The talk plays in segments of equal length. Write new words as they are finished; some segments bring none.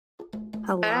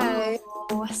Hello. Hey.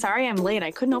 Sorry I'm late.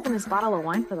 I couldn't open this bottle of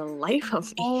wine for the life of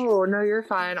me. Oh, no, you're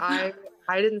fine. I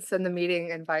didn't send the meeting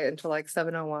invite until like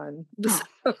 7:01.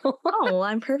 Oh, well,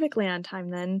 I'm perfectly on time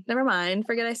then. Never mind.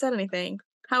 Forget I said anything.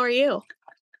 How are you?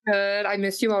 Good. I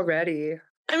missed you already.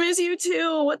 I miss you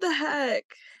too. What the heck?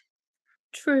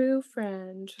 True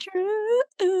friend.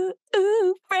 True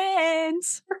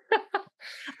friends.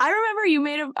 I remember you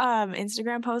made a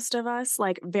Instagram post of us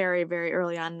like very, very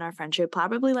early on in our friendship,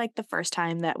 probably like the first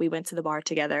time that we went to the bar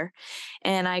together.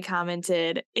 And I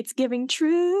commented, "It's giving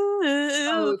true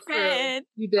Oh, true. friend."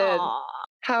 You did. Aw.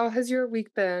 How has your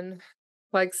week been?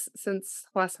 Like since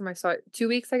last time I saw it? 2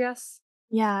 weeks, I guess.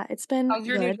 Yeah, it's been How's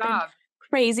your new good, been job?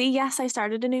 crazy. Yes, I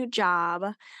started a new job.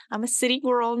 I'm a city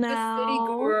girl The city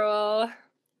now. girl.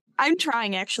 I'm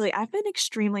trying actually. I've been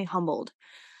extremely humbled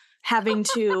having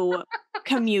to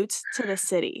commute to the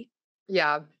city.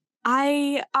 Yeah,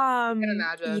 I can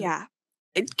imagine. yeah.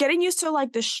 Getting used to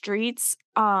like the streets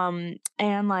and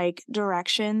like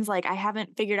directions, like I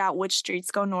haven't figured out which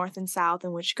streets go north and south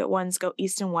and which ones go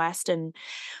east and west and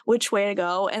which way to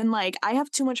go. And like I have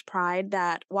too much pride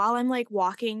that while I'm like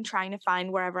walking trying to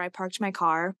find wherever I parked my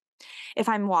car, if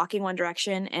I'm walking one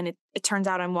direction and it turns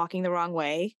out I'm walking the wrong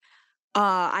way,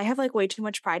 I have like way too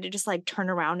much pride to just like turn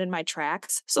around in my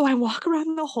tracks. So I walk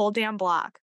around the whole damn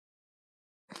block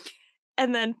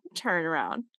and then turn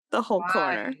around the whole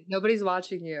corner. Why? Nobody's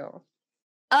watching you.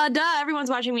 Duh, everyone's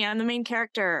watching me. I'm the main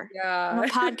character. I'm a Yeah.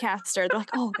 podcaster. They're like,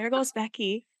 "Oh, there goes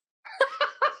Becky."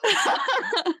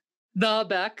 The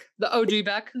Beck, the OG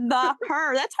Beck. That's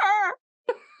her.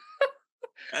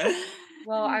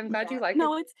 Well, I'm glad Yeah. you like it.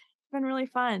 No, it's been really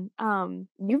fun.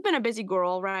 You've been a busy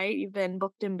girl, right? You've been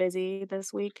booked and busy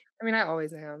this week. I mean, I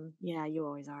always am. Yeah, you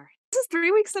always are. This is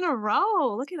 3 weeks in a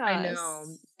row. Look at I know.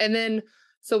 us. And then,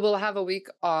 so we'll have a week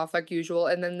off like usual.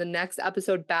 And then the next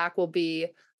episode back will be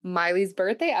Miley's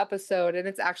birthday episode. And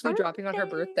it's actually dropping on her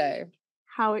birthday.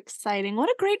 How exciting. What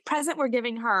a great present we're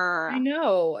giving her. I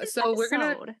know. This So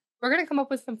episode. we're gonna come up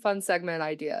with some fun segment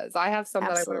ideas. I have some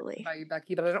that I want to run Absolutely. by you,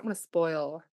 Becky, but I don't want to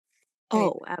spoil Oh,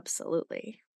 anything.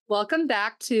 absolutely. Welcome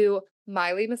back to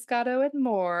Miley Moscato and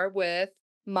More with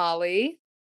Molly.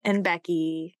 And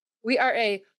Becky. We are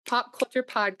a pop culture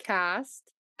podcast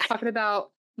talking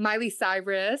about Miley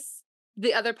Cyrus,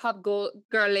 the other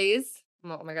girlies.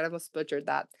 Oh my God, I almost butchered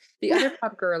that. The other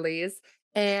pop girlies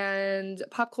and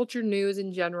pop culture news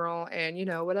in general, and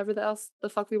whatever else the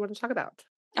fuck we want to talk about.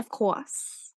 Of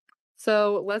course.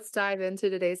 So let's dive into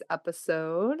today's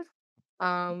episode.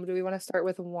 Do we want to start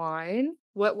with wine?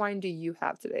 What wine do you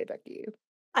have today, Becky?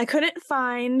 I couldn't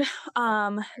find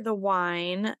the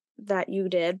wine that you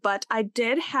did, but I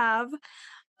did have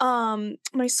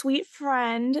my sweet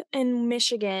friend in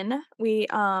Michigan.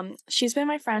 She's been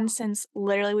my friend since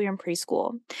literally we were in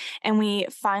preschool. And we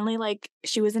finally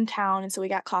she was in town and so we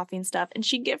got coffee and stuff and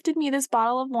she gifted me this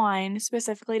bottle of wine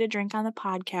specifically to drink on the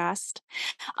podcast.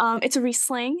 It's a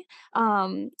Riesling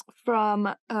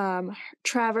from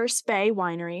Traverse Bay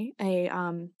Winery,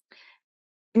 a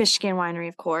Michigan winery,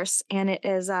 of course, and it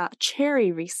is a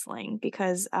cherry Riesling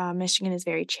because Michigan is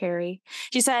very cherry.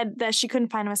 She said that she couldn't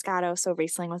find a Moscato, so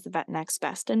Riesling was the next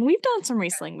best. And we've done some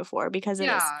Riesling before because it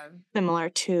is similar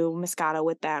to Moscato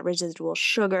with that residual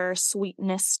sugar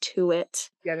sweetness to it.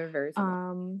 Yeah, they're very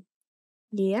similar.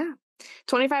 Yeah,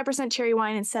 25% cherry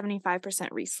wine and 75%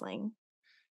 Riesling.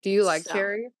 Do you like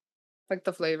cherry? Like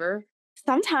the flavor?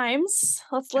 Sometimes.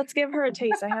 Let's give her a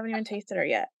taste. I haven't even tasted her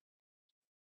yet.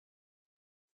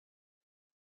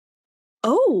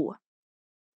 Oh,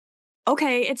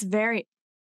 okay. It's very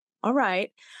all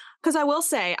right. Because I will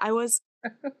say, I was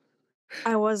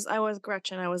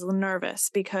Gretchen. I was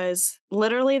nervous because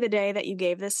literally the day that you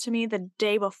gave this to me, the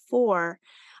day before,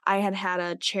 I had had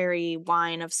a cherry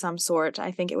wine of some sort.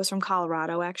 I think it was from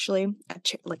Colorado, actually,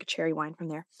 like a cherry wine from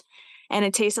there, and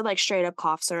it tasted like straight up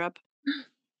cough syrup.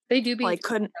 They do be like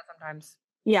couldn't sometimes.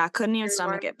 Yeah, couldn't even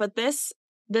stomach it. But this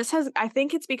has, I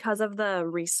think it's because of the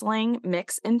Riesling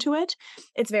mix into it.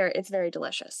 It's very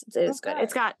delicious. It is good.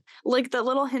 It's got like the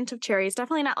little hint of cherry. It's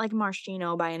definitely not like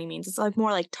maraschino by any means. It's like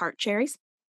more like tart cherries.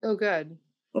 Oh, good.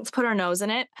 Let's put our nose in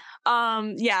it.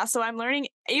 Yeah, so I'm learning,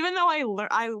 even though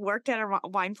I worked at a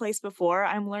wine place before,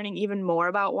 I'm learning even more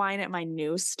about wine at my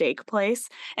new steak place.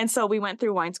 And so we went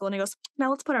through wine school and he goes, "Now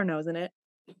let's put our nose in it."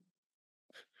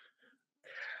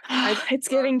 It's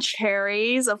giving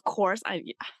cherries, of course.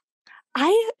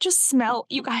 I just smell,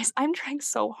 you guys, I'm trying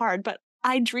so hard, but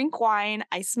I drink wine,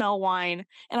 I smell wine,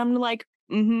 and I'm like,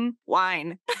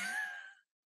 wine.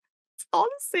 It's all the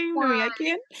same to me.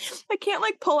 I can't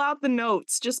like pull out the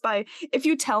notes just if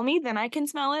you tell me, then I can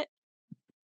smell it.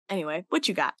 Anyway, what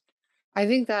you got? I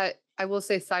think that I will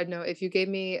say, side note, if you gave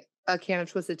me a can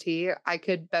of Twisted Tea, I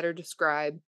could better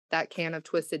describe that can of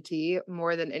Twisted Tea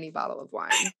more than any bottle of wine.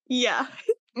 Yeah.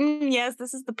 Yes,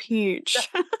 this is the peach.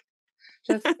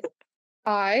 Just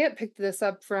I picked this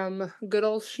up from good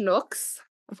old Schnucks.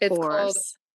 Of It's called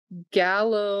course.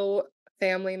 Gallo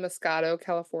Family Moscato,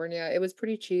 California. It was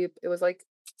pretty cheap. It was like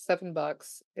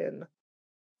 $7 in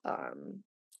um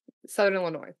Southern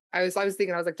Illinois. I was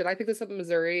thinking, I was like, did I pick this up in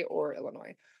Missouri or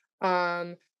Illinois?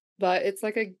 Um, but it's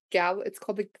like a Gallo, it's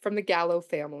called from the Gallo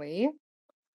family.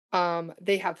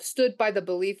 They have stood by the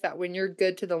belief that when you're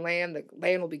good to the land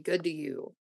will be good to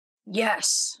you.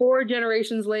 Yes. 4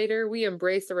 generations later, we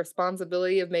embrace the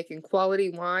responsibility of making quality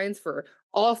wines for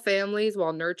all families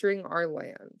while nurturing our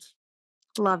land.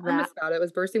 Love Our that. Moscato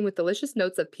is bursting with delicious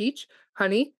notes of peach,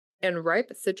 honey, and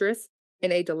ripe citrus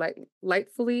in a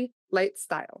delightfully light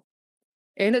style.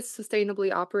 And it's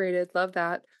sustainably operated. Love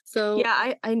that. So,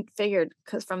 Yeah, I figured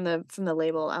because from the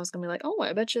label, I was gonna be like, oh,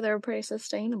 I bet you they're pretty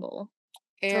sustainable.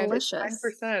 and it's Delicious.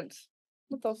 9%.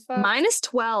 What the fuck? Mine is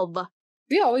 12.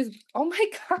 We always, oh my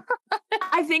God.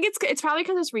 I think it's probably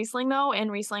because it's Riesling though,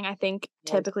 and Riesling I think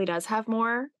Yes. typically does have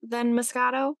more than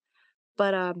Moscato.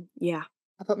 But yeah.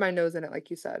 I put my nose in it, like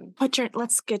you said.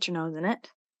 Let's get your nose in it.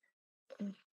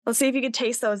 Let's see if you could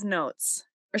taste those notes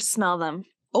or smell them.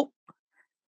 Oh,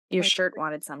 your Okay. shirt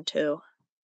wanted some too.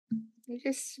 You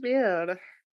just spilled.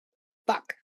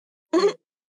 Fuck.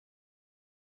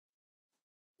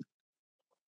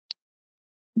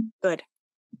 Good.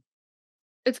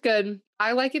 It's good.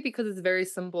 I like it because it's very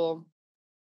simple.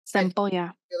 Simple,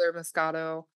 yeah. Regular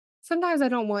Moscato. Sometimes I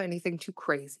don't want anything too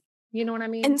crazy. You know what I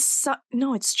mean? And so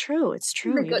no, it's true. It's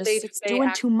true. It's They doing too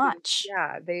actually, much.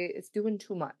 yeah, it's doing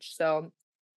too much. So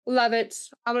love it.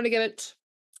 I'm gonna give it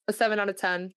a 7 out of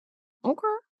 10. Okay.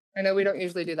 I know we don't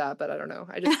usually do that, but I don't know.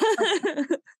 I just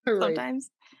right.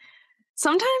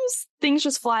 Sometimes things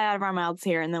just fly out of our mouths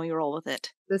here and then we roll with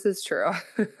it. This is true.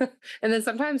 And then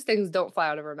sometimes things don't fly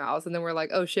out of our mouths, and then we're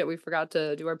like, oh shit, we forgot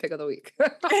to do our pick of the week.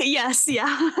 Yes,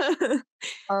 yeah.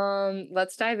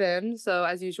 Let's dive in. So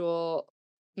as usual,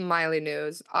 Miley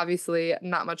news. Obviously,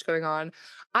 not much going on.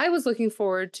 I was looking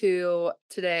forward to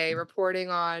today reporting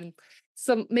on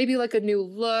some maybe like a new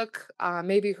look,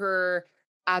 maybe her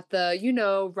at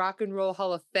the, Rock and Roll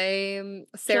Hall of Fame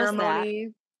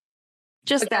ceremony.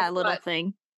 Just But guess that little what?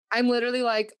 thing. I'm literally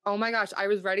like, oh my gosh, I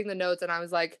was writing the notes and I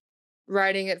was like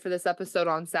writing it for this episode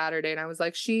on Saturday. And I was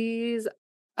like, she's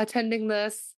attending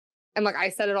this. And like I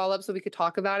set it all up so we could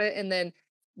talk about it. And then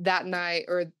that night,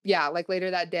 or yeah, like later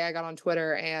that day, I got on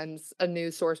Twitter and a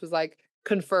news source was like,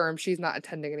 confirmed she's not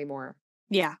attending anymore.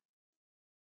 Yeah.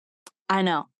 I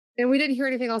know. And we didn't hear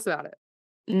anything else about it.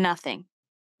 Nothing.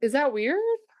 Is that weird?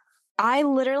 I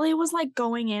literally was like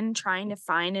going in trying to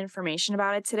find information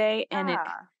about it today and it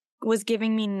Yeah. was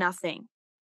giving me nothing.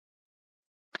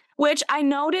 Which I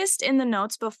noticed in the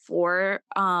notes before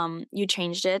you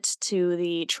changed it to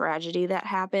the tragedy that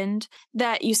happened,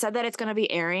 that you said that it's going to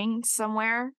be airing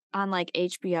somewhere on like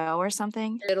HBO or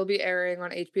something. It'll be airing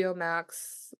on HBO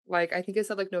Max. Like I think it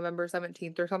said like November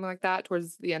 17th or something like that,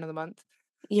 towards the end of the month.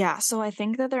 Yeah, so I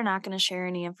think that they're not going to share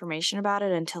any information about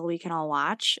it until we can all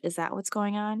watch. Is that what's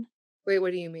going on? Wait,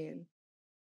 what do you mean?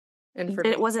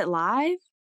 Information. Was it live?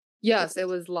 Yes, it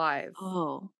was live.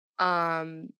 Oh.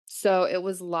 So it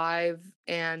was live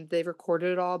and they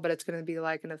recorded it all, but it's gonna be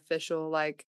like an official,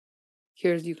 like,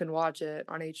 here's you can watch it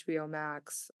on HBO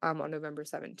Max on November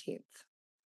 17th.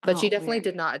 But she definitely Weird.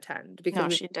 did not attend No,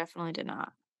 because she definitely did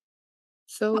not.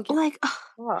 so Like,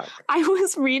 fuck. I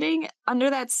was reading under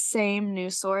that same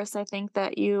news source, I think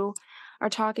that you are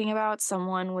talking about,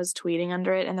 someone was tweeting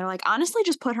under it and they're like, honestly,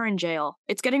 just put her in jail.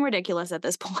 It's getting ridiculous at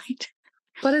this point.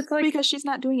 But it's like, because she's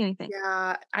not doing anything.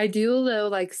 yeah, I do though,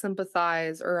 like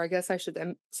sympathize, or I guess I should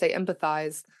say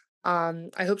empathize.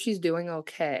 I hope she's doing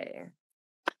okay.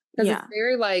 Because Yeah. it's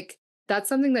very like that's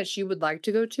something that she would like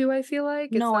to go to, I feel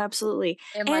like. It's No, something- absolutely.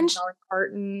 And And like Dolly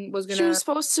Parton was she gonna, was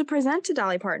supposed to present to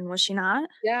Dolly Parton, was she not?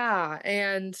 yeah,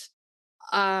 and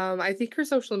I think her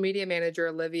social media manager,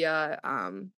 Olivia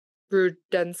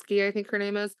Brudensky, I think her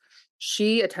name is,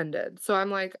 she attended. So I'm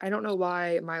like, I don't know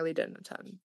why Miley didn't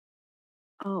attend.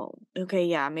 Oh, okay,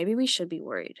 yeah, maybe we should be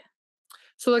worried.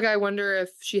 So like I wonder if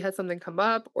she had something come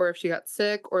up or if she got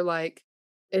sick or like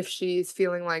if she's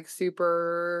feeling like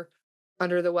super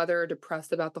under the weather or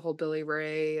depressed about the whole Billy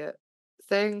Ray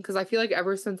thing. Because I feel like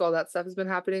ever since all that stuff has been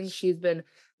happening, she's been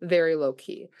very low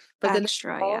key. But then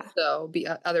Extra, there's yeah. also be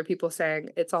other people saying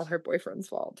it's all her boyfriend's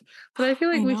fault. But I feel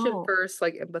like I we should know. first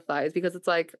like empathize because it's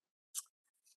like,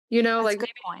 That's like a good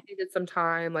maybe point. she needed some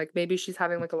time, like maybe she's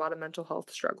having like a lot of mental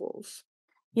health struggles.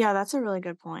 Yeah, that's a really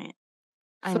good point.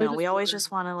 I So I know. just We always wondered.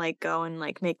 just want to like go and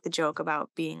like make the joke about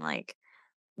being like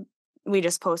we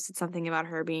just posted something about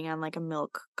her being on like a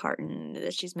milk carton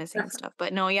that she's missing and stuff.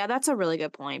 But no, yeah, that's a really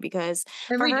good point because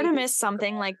And for we her do to need miss to talk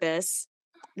something about like this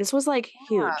was like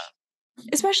huge.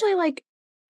 it. Especially like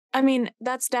I mean,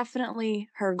 that's definitely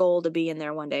her goal to be in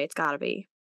there one day. It's got to be.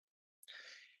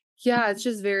 Yeah, it's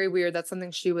just very weird. That's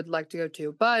something she would like to go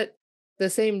to. But the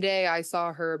same day I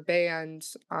saw her band,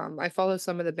 I follow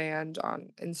some of the band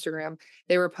on Instagram.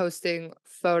 They were posting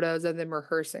photos of them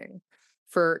rehearsing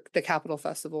for the Capitol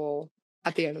Festival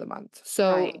at the end of the month.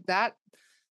 So Right.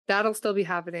 that'll still be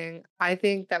happening. I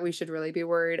think that we should really be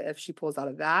worried if she pulls out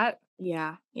of that.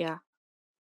 Yeah. Yeah.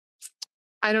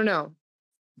 I don't know.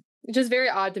 It's just very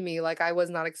odd to me. Like I was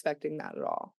not expecting that at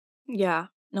all. Yeah.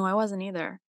 No, I wasn't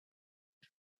either.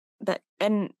 That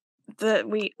and the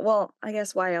we well, I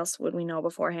guess why else would we know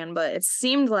beforehand? But it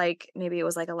seemed like maybe it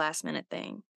was like a last minute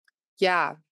thing.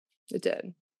 Yeah, it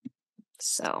did.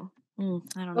 So I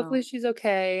don't know. Hopefully she's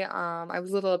okay. I was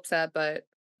a little upset, but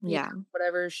you Yeah. know,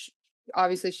 whatever.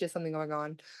 Obviously she has something going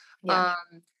on. Yeah.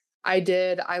 Um,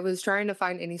 I was trying to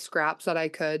find any scraps that I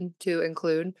could to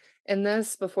include in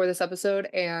this before this episode,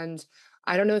 and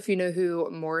I don't know if you know who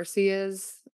Morrissey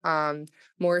is.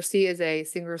 Morrissey is a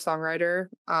singer-songwriter,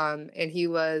 and he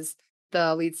was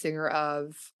the lead singer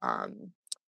of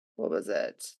what was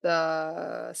it?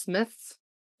 The Smiths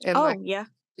in like Oh, yeah.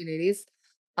 1980s.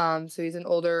 So he's an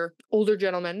older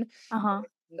gentleman. Uh-huh.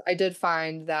 I did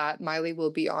find that Miley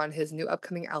will be on his new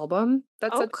upcoming album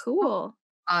that's Oh, set to come out,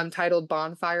 cool. titled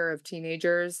Bonfire of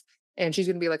Teenagers, and she's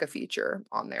gonna be like a feature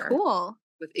on there Cool.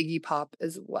 with Iggy Pop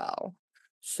as well.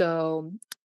 So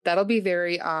that'll be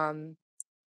very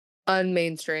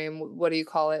unmainstream. What do you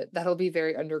call it? That'll be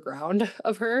very underground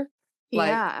of her. Like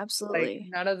Yeah, like absolutely.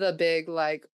 none of the big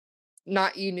like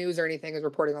not E News or anything is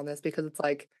reporting on this because it's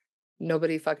like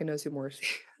nobody fucking knows who Morrissey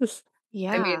is.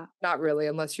 I mean, Yeah. not really,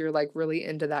 unless you're like really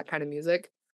into that kind of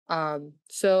music.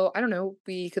 So I don't know.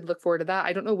 We could look forward to that.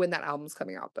 I don't know when that album's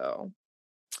coming out though.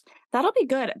 That'll be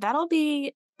good. That'll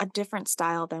be a different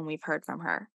style than we've heard from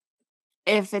her.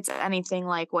 If it's anything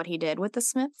like what he did with the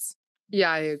Smiths,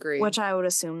 Yeah, I agree. which I would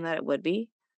assume that it would be.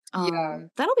 Yeah.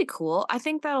 That'll be cool. I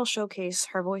think that'll showcase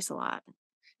her voice a lot.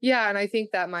 Yeah, and I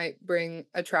think that might bring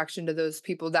attraction to those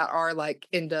people that are like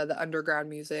into the underground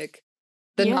music,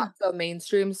 the not Yeah. so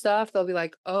mainstream stuff. They'll be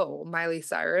like, "Oh, Miley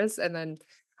Cyrus." And then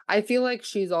I feel like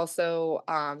she's also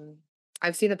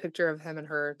I've seen a picture of him and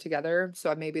her together,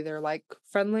 so maybe they're like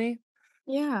friendly.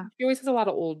 Yeah. She always has a lot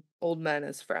of old men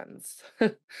as friends.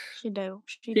 She do.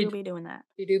 She She do be doing that.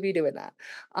 she do be doing that.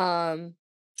 Um,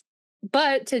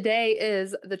 but today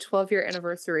is the 12-year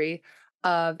anniversary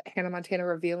of Hannah Montana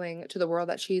revealing to the world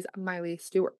that she's Miley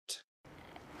Stewart.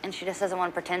 And she just doesn't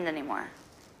want to pretend anymore.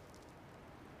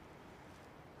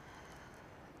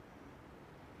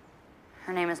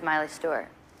 Her name is Miley Stewart.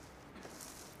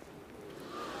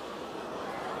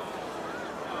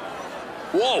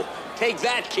 Whoa, take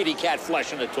that, kitty cat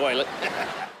flushing the toilet.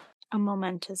 A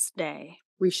momentous day.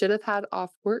 We should have had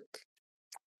off work.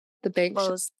 The bank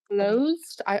Closed.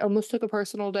 closed. I almost took a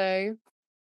personal day,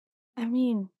 I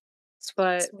mean,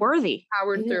 but it's worthy.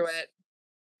 powered It through is. it.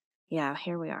 Yeah,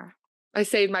 here we are. I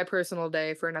saved my personal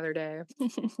day for another day.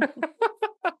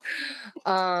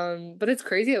 But it's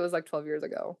crazy. It was like 12 years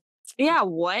ago. Yeah,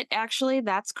 what? Actually,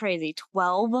 that's crazy.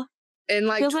 12? And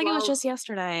like Feels like it was 12, just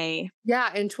yesterday. yeah,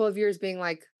 and 12 years being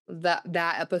like that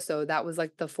episode, that was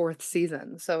like the 4th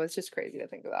season. So it's just crazy to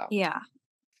think about. Yeah.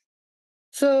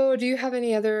 So do you have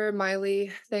any other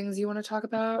Miley things you want to talk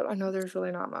about? I know there's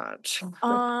really not much.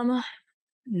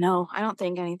 No, I don't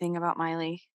think anything about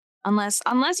Miley. Unless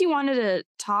you wanted to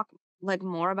talk like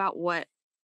more about what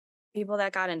people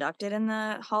that got inducted in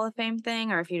the Hall of Fame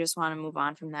thing, or if you just want to move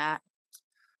on from that.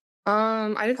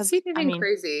 I didn't 'Cause see I anything mean,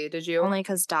 crazy. Did you? only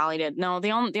because Dolly did. No,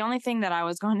 the only thing that I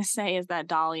was going to say is that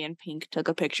Dolly and Pink took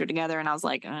a picture together, and I was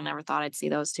like, I never thought I'd see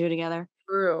those two together.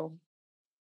 True.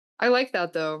 I like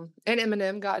that though. And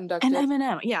Eminem got And inducted.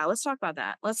 Eminem. Yeah, let's talk about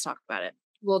that. Let's talk about it.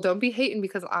 Well, don't be hating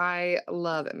because I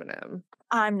love Eminem.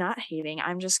 I'm not hating.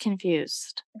 I'm just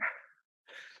confused.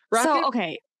 Rock So, and,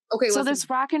 okay. okay, So listen. this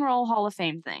Rock and Roll Hall of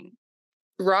Fame thing.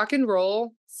 Rock and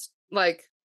roll like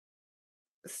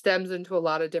stems into a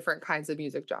lot of different kinds of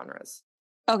music genres.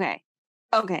 Okay.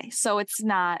 Okay. So it's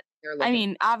not, You're I looking-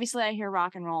 mean, obviously I hear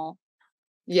rock and roll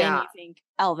and yeah, you think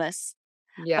Elvis,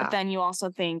 yeah, but then you also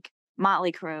think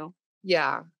Motley Crue,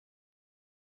 yeah.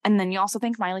 and then you also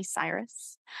think Miley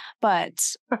Cyrus.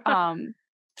 But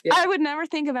Yeah. I would never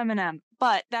think of Eminem,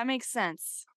 but that makes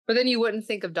sense. But then you wouldn't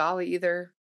think of Dolly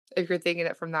either if you're thinking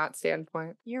it from that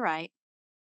standpoint. You're right.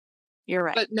 You're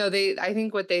right. But no, I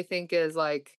think what they think is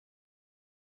like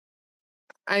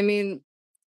I mean,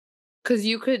 because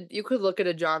you could look at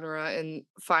a genre and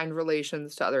find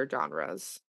relations to other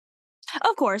genres.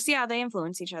 Of course, yeah, they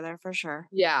influence each other for sure.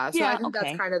 Yeah, so I Yeah, think that's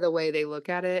okay. kind of the way they look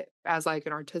at it as like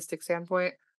an artistic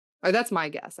standpoint. Or that's my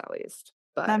guess at least.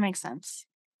 That But makes sense.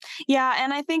 Yeah,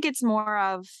 and I think it's more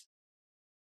of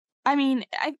I mean,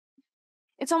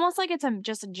 it's almost like it's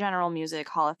just a general music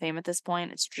hall of fame at this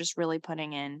point. It's just really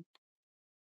putting in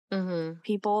mhm.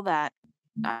 people that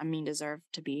I mean deserve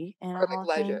to be in a Or like hall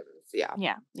of fame. legends. Yeah.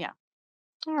 Yeah, yeah.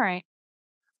 All right.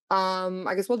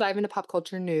 I guess we'll dive into pop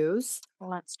culture news.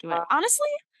 Let's do it. Uh, Honestly,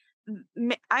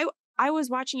 I was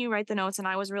watching you write the notes and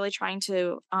I was really trying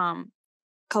to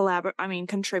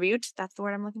contribute. That's the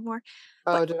word I'm looking for.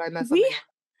 oh, But did I mess we something up?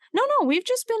 no, we've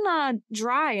just been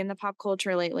dry in the pop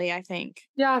culture lately, I think.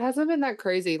 Yeah, it hasn't been that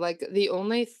crazy. Like the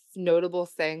only notable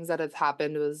things that have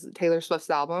happened was Taylor Swift's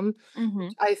album.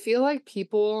 Mhm. I feel like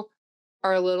people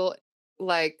are a little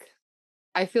like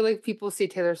I feel like people see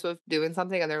Taylor Swift doing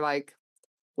something and they're like,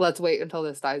 let's wait until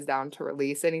this dies down to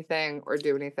release anything or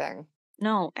do anything.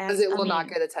 No, Because as it I will not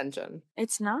mean, get attention.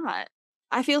 it's not.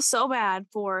 I feel so bad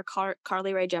for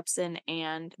Carly Rae Jepsen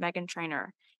and Megan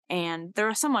Trainor, and there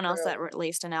was someone else that True.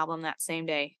 released an album that same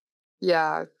day.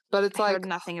 Yeah. But it's I heard like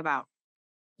nothing about.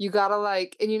 you gotta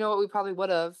like and you know what, we probably would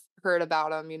have heard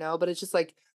about them, but it's just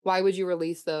like, why would you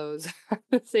release those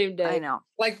the same I day? know.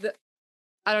 Like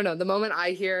I don't know, the moment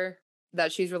I hear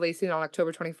that she's releasing on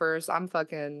October 21st, I'm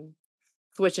fucking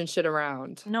switching shit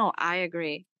around. No, I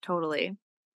agree totally.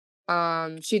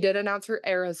 She did announce her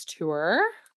Eras tour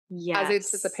as Yes.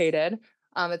 anticipated.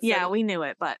 It's Yeah, starting we knew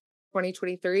it, but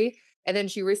 2023, and then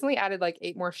she recently added like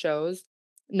 8 more shows,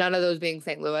 none of those being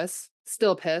St. Louis.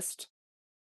 Still pissed,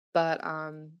 but you're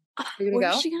gonna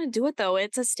where's go? she gonna do it though?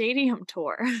 It's a stadium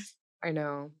tour. I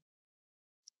know.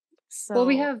 Well,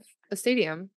 we So, have a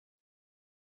stadium,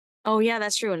 oh yeah,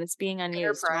 that's true, and it's being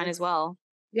unused. Might as Enterprise. well.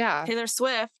 Yeah, Taylor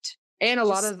Swift. and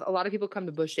Just a lot of people come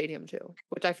to Busch Stadium too,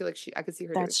 which I feel like I could see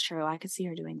her doing. that's true. I could see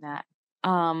her doing that.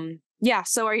 Yeah.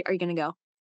 So are you gonna go?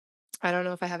 I don't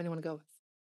know if I have anyone to go with.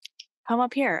 Come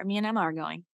up here. Me and Emma are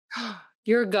going.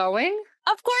 You're going?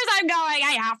 Of course I'm going.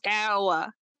 I have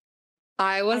to.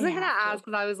 I wasn't gonna have to. ask,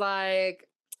 but I was like,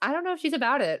 I don't know if she's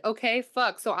about it. Okay,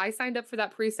 fuck. So I signed up for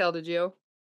that pre-sale, did you?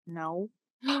 No.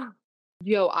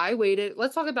 Yo, I waited.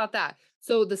 Let's talk about that.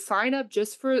 So the sign up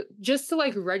just to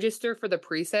like register for the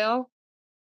pre-sale.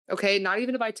 Okay, not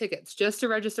even to buy tickets, just to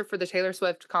register for the Taylor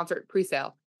Swift concert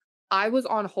pre-sale. I was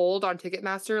on hold on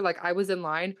Ticketmaster, like I was in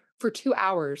line for 2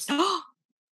 hours. Oh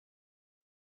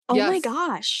my Yes.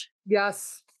 gosh.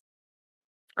 Yes.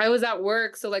 I was at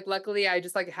work, so like luckily I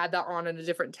just like had that on in a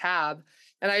different tab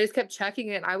and I just kept checking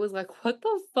it and I was like, what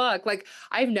the fuck? Like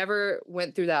I've never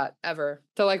went through that ever.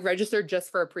 To like register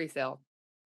just for a pre-sale.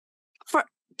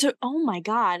 Oh my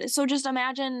god. So just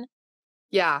imagine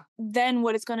Yeah. then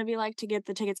what it's going to be like to get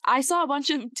the tickets. I saw a bunch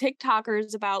of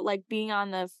TikTokers about like being on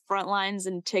the front lines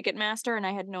in Ticketmaster and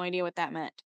I had no idea what that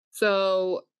meant.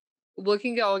 So we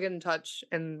can all get in touch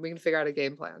and we can figure out a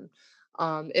game plan.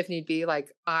 If need be,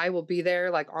 like I will be there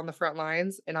like on the front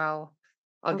lines and I'll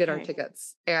get our Okay.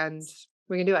 tickets and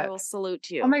we can do I it. will salute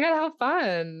Oh you. my god, how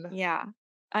fun. Yeah.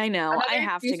 I know. I Another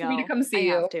have to excuse for me to go. come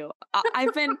see I have you. to.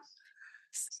 I've been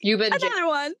You've been another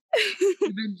one.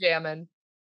 you've been jamming.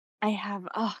 I have.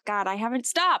 Oh God, I haven't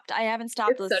stopped. I haven't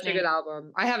stopped It's such a good listening.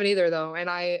 album. I haven't either though, and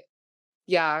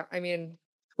yeah, I mean,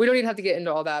 we don't even have to get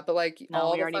into all that, but like No,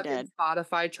 all we the already fucking did.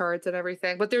 Spotify charts and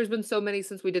everything. But there's been so many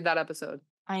since we did that episode.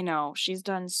 I know. She's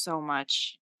done so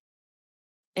much.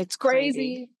 It's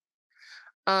Crazy.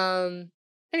 crazy.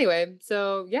 Anyway,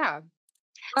 so yeah.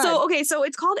 So okay, so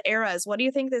it's called Eras. What do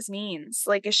you think this means?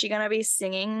 Like, is she gonna be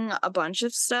singing a bunch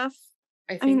of stuff?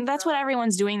 I I mean, think that's what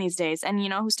everyone's doing these days. And you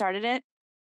know who started it?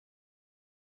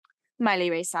 Miley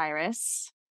Ray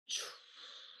Cyrus.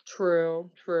 True.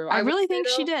 I will really say, think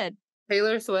she though, did.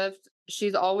 Taylor Swift,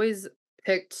 she's always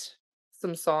picked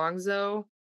some songs though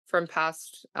from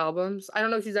past albums. I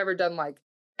don't know if she's ever done like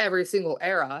every single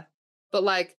era, but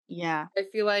like Yeah. I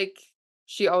feel like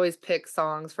she always picks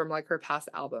songs from like her past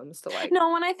albums to like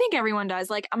No, and I think everyone does.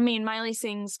 Like, I mean, Miley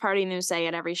sings Party New Say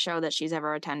at every show that she's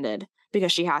ever attended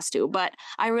because she has to. But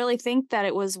I really think that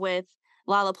it was with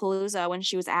Lollapalooza when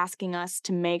she was asking us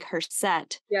to make her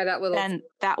set. yeah, that little Then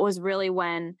that was really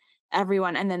when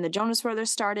everyone, and then the Jonas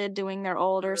Brothers started doing their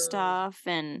older True. stuff,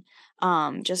 and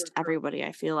just True. everybody.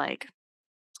 I feel like.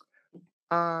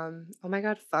 Oh my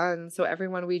god, fun. So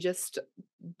everyone, we just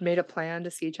made a plan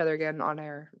to see each other again on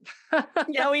air.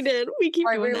 Yeah, we did. We keep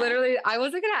Like, doing we that. literally, I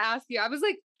wasn't gonna ask you. I was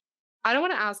like, I don't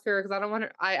want to ask her because I don't want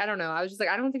her. I don't know. I was just like,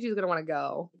 I don't think she's gonna want to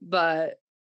go. But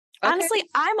Okay. Honestly,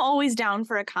 I'm always down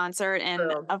for a concert, and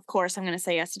True. of course, I'm going to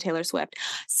say yes to Taylor Swift.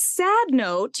 Sad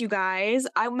note, you guys.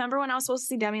 I remember when I was supposed to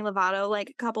see Demi Lovato like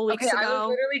a couple weeks Okay, I was ago.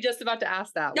 literally just about to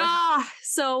ask that.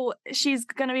 So she's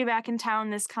going to be back in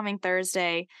town this coming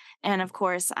Thursday, and of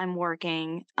course, I'm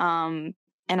working. And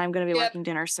I'm going to be working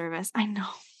dinner service. I know,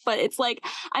 but it's like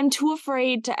I'm too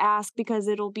afraid to ask because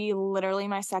it'll be literally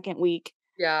my second week,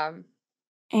 Yeah.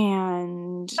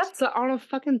 and That's on a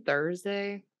fucking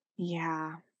Thursday.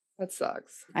 yeah, That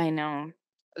sucks. I know.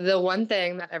 The one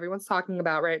thing that everyone's talking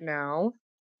about right now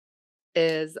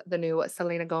is the new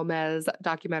Selena Gomez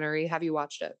documentary. Have you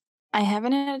watched it? I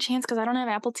haven't had a chance because I don't have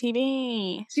Apple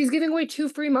TV. She's giving away 2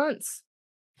 free months.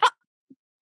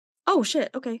 Oh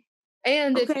shit! Okay.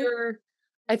 And if Okay.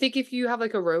 I think if you have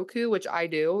like a Roku, which I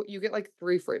do, you get like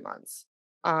 3 free months.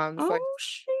 So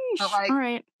Sheesh. like- All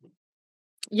right.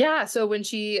 yeah, so when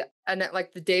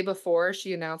like the day before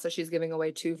she announced that she's giving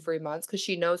away 2 free months because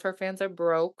she knows her fans are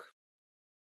broke,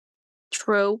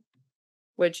 True.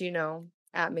 which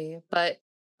at me. But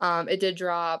it did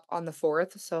drop on the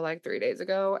 4th, so like 3 days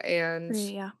ago, and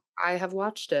Yeah. I have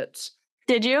watched it.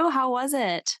 Did you? How was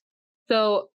it?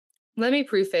 So let me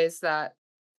preface that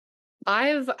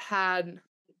I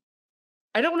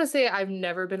don't want to say I've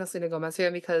never been a Selena Gomez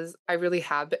fan because I really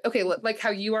have been. Okay, like how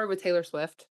you are with Taylor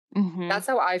Swift. Mm-hmm. That's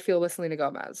how I feel with Selena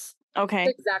Gomez. Okay.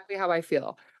 That's exactly how I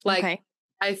feel. Like, okay.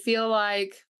 I feel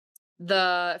like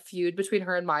the feud between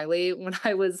her and Miley when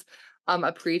I was a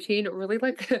preteen really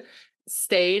like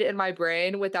stayed in my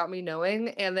brain without me knowing.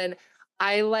 And then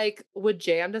I like would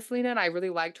jam to Selena and I really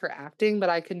liked her acting, but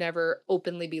I could never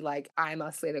openly be like, I'm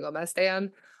a Selena Gomez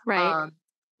stan. Right.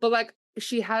 But like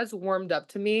she has warmed up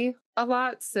to me a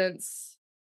lot since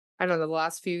I don't know the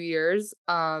last few years.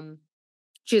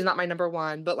 She's not my number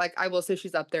one, but like I will say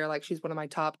she's up there. Like she's one of my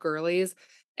top girlies,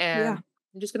 and Yeah.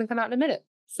 I'm just gonna come out and admit it.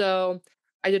 So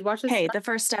I did watch this. Hey, the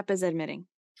first step is admitting.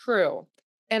 True,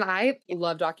 and I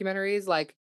love documentaries.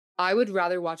 Like I would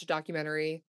rather watch a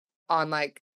documentary on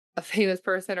like a famous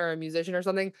person or a musician or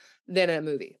something than a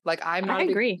movie. Like I'm not. I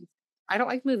agree. I don't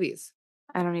like movies.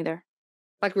 I don't either.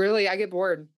 Like really, I get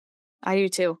bored. I do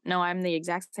too. No, I'm the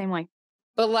exact same way.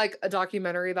 But like a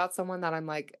documentary about someone that I'm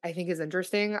like I think is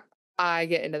interesting, I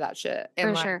get into that shit. And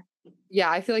For like, sure.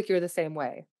 yeah, I feel like you're the same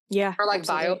way. Yeah. Or like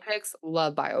absolutely. biopics,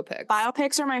 love biopics.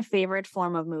 Biopics are my favorite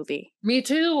form of movie. Me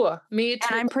too. Me too.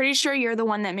 And I'm pretty sure you're the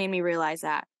one that made me realize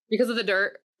that. Because of the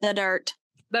dirt. The dirt.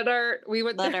 The dirt. We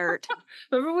went The dirt.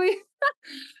 Remember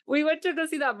we went to go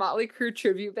see that Motley Crue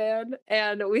tribute band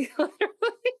and we literally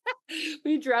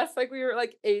we dressed like we were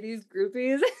like 80s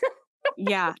groupies.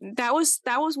 Yeah. That was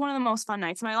one of the most fun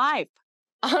nights of my life.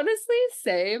 Honestly,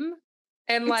 same.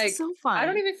 And It's like so fun. I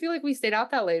don't even feel like we stayed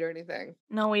out that late or anything.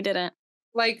 No, we didn't.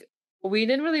 Like we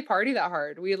didn't really party that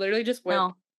hard. We literally just went.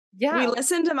 No. Yeah. We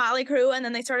listened to Motley Crue and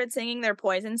then they started singing their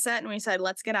Poison set and we said,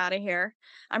 let's get out of here.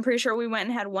 I'm pretty sure we went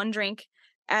and had one drink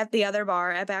at the other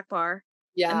bar, at Back Bar.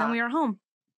 Yeah. And then we were home.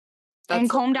 That's And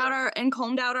so combed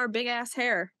true. out our big ass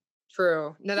hair.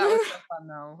 True. No, that was so fun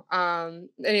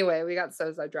though. Anyway, we got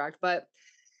so sidetracked, but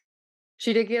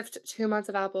she did gift 2 months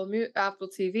of Apple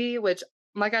TV, which,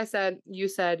 like I said you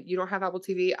don't have Apple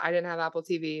TV. I didn't have Apple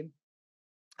TV.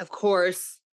 Of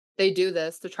course, they do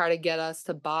this to try to get us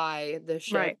to buy this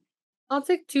shit. Right. I'll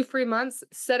take 2 free months.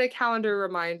 Set a calendar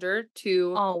reminder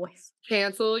to Always.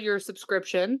 cancel your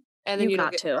subscription, and then You you don't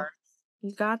got get to. charged.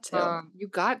 You got to. You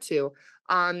got to.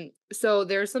 So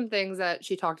there's some things that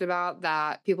she talked about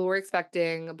that people were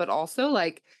expecting, but also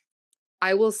like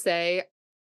I will say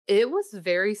it was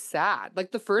very sad.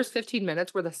 Like the first 15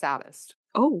 minutes were the saddest.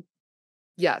 Oh.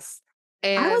 Yes.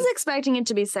 And I was expecting it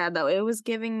to be sad though. It was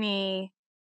giving me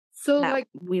so that like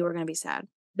we were gonna be sad.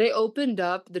 they opened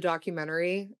up the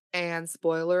documentary and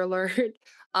spoiler alert.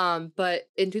 But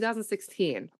in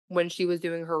 2016, when she was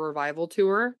doing her revival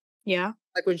tour, Yeah.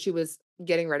 like when she was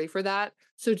getting ready for that.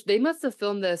 So they must have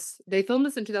filmed this. They filmed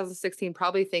this in 2016,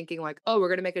 probably thinking like, oh, we're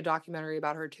going to make a documentary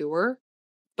about her tour.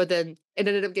 But then it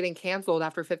ended up getting canceled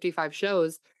after 55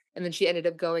 shows. And then she ended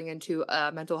up going into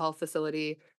a mental health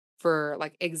facility for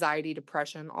like anxiety,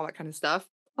 depression, all that kind of stuff.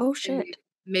 Oh And shit.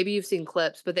 maybe you've seen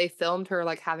clips, but they filmed her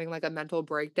like having like a mental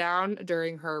breakdown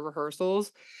during her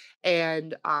rehearsals.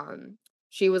 And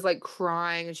she was like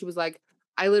crying and she was like,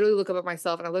 I literally look up at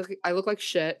myself and I look like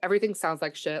shit. Everything sounds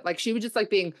like shit. Like she was just like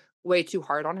being way too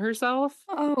hard on herself.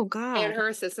 Oh And god. her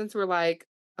assistants were like,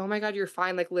 oh my God, you're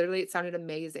fine. Like literally it sounded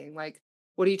amazing. Like,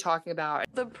 what are you talking about?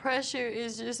 The pressure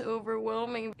is just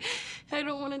overwhelming. I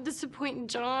don't want to disappoint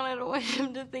John. I don't want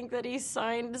him to think that he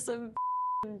signed some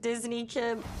Disney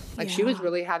kid. Like she was Yeah.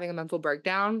 really having a mental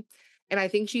breakdown. And I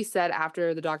think she said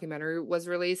after the documentary was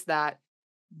released that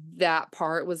that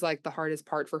part was like the hardest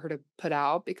part for her to put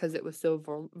out because it was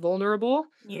so vulnerable.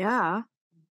 Yeah.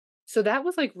 So that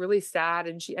was like really sad.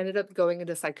 And she ended up going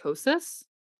into psychosis,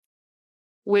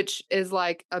 which is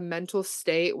like a mental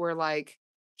state where like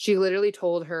she literally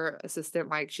told her assistant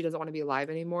like she doesn't want to be alive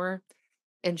anymore.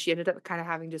 And she ended up kind of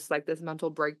having just like this mental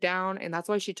breakdown. And that's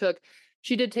why she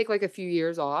did take like a few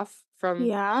years off from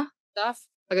Yeah. stuff,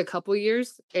 like a couple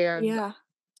years. And Yeah.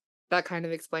 that kind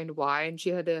of explained why. And she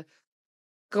had to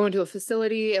go into a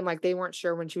facility and like they weren't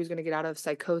sure when she was going to get out of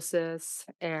psychosis.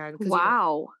 And because,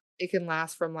 Wow. it can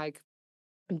last from like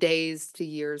days to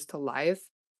years to life.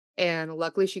 And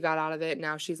luckily she got out of it.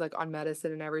 Now she's like on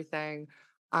medicine and everything.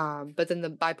 But then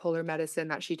the bipolar medicine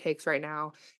that she takes right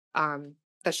now,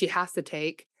 that she has to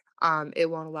take, it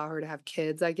won't allow her to have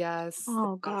kids, I guess. Oh Not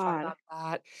sure God. about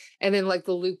that. And then like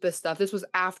the lupus stuff. This was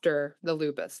after the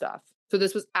lupus stuff. So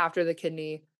this was after the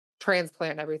kidney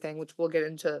transplant and everything, which we'll get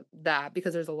into that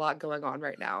because there's a lot going on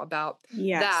right now about that.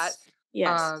 Yes.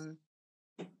 Yes.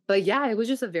 But yeah, it was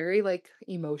just a very like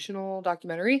emotional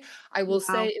documentary. I will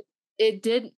Wow. say it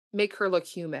did make her look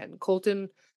human. Colton,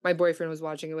 my boyfriend, was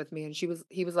watching it with me, and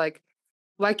he was like,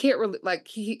 "Why can't like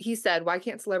he said, why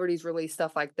can't celebrities release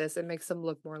stuff like this? It makes them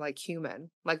look more like human,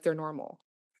 like they're normal."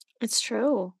 It's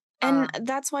true. And Um,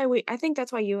 that's why I think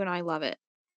that's why you and I love it,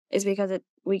 is because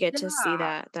we get to see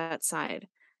yeah, that side.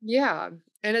 yeah,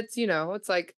 and it's it's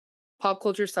like pop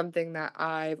culture is something that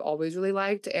I've always really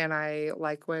liked, and I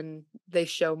like when they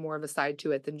show more of a side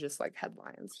to it than just like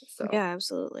headlines. So. Yeah,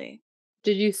 absolutely.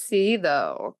 Did you see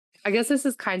though? I guess this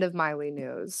is kind of Miley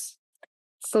news.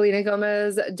 Selena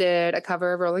Gomez did a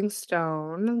cover of Rolling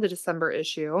Stone, the December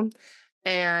issue,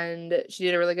 and she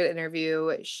did a really good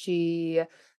interview. She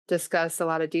discussed a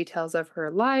lot of details of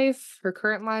her life, her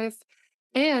current life,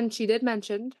 and she did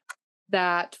mention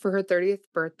that for her 30th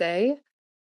birthday,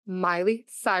 Miley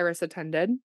Cyrus attended.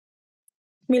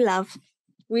 We love.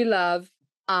 We love,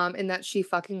 and that she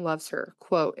fucking loves her.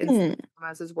 Quote in Selena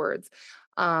Gomez's words.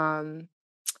 Um,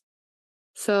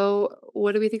 So,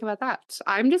 what do we think about that?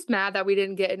 I'm just mad that we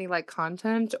didn't get any like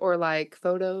content or like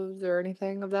photos or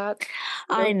anything of that.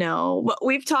 I know. But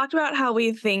we've talked about how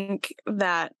we think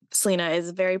that Selena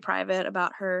is very private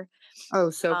about her. Oh,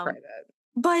 so Um, private.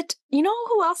 but you know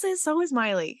who else is? So is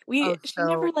Miley. Oh, She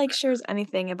never so like shares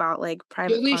anything about like she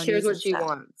private only shares parties what and she stuff.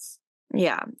 wants.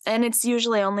 Yeah. And it's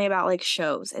usually only about like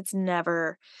shows. It's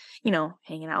never,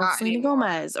 hanging out with Not Selena anymore.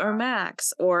 Gomez or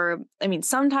Max, or I mean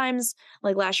sometimes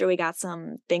like last year we got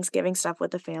some Thanksgiving stuff with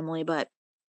the family, but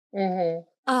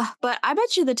Mm-hmm. but I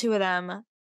bet you the two of them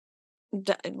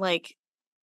like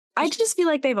I just feel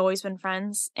like they've always been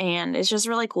friends, and it's just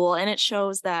really cool, and it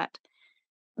shows that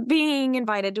being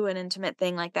invited to an intimate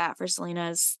thing like that for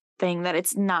Selena's thing, that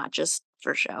it's not just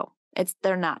for show.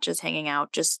 They're not just hanging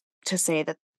out just to say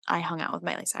that I hung out with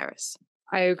Miley Cyrus.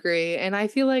 I agree. And I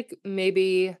feel like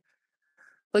maybe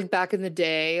like back in the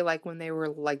day, like when they were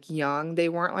like young, they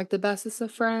weren't like the bestest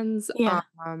of friends. Yeah.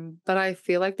 But I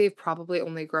feel like they've probably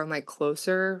only grown like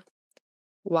closer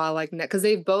while like because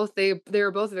they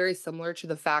were both very similar to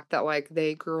the fact that like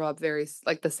they grew up very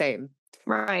like the same.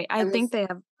 Right. I And think this they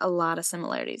have a lot of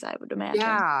similarities, I would imagine.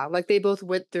 Yeah, like they both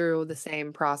went through the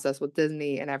same process with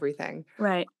Disney and everything.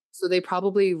 Right. So they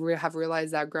probably have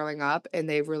realized that growing up and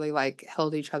they've really like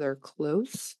held each other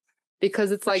close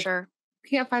because it's For like sure. you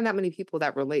can't find that many people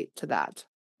that relate to that.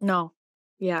 No.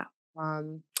 Yeah.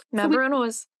 Um so Remember when it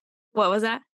was, what was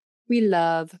that? we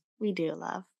love. We do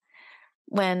love.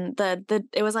 When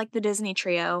it was like the Disney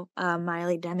trio,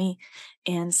 Miley, Demi,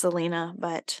 and Selena,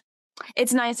 but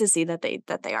it's nice to see that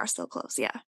they are still close.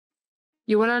 Yeah.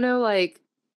 You want to know like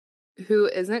who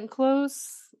isn't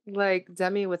close? Like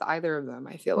Demi with either of them,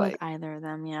 I feel With like, either of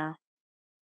them, yeah.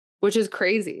 which is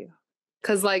crazy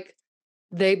cuz like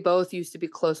they both used to be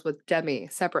close with Demi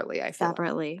separately, I feel like.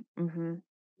 Separately. Mm-hmm.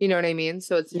 You know what I mean?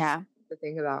 So it's just Yeah. to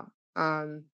think about.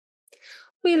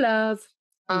 We love.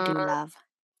 We do Um, love.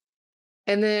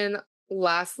 and then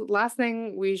last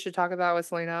thing we should talk about with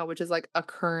Selena, which is like a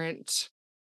current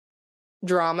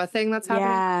drama thing that's happening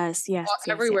Yes, yes, yes,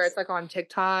 everywhere. yes. It's like on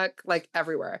TikTok, like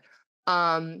everywhere.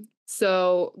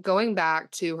 So going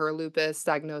back to her lupus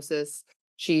diagnosis,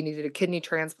 she needed a kidney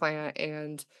transplant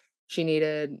and she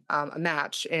needed a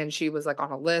match, and she was like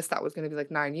on a list that was going to be like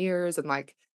 9 years, and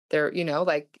like they're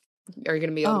like, are you going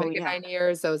to be able to Oh make it yeah. 9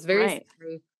 years? So it was very Right.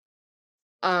 scary.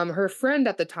 Her friend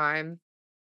at the time,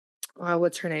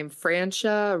 what's her name?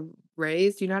 Francia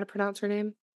Reyes. Do you know how to pronounce her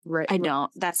name? I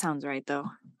don't. That sounds right though.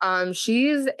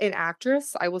 She's an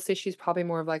actress. I will say she's probably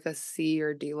more of like a C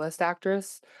or D list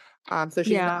actress. So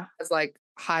she's not Yeah. as like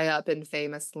high up in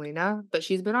fame as Selena, but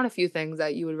she's been on a few things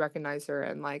that you would recognize her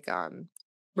in, like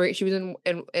She was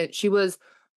she was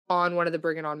on one of the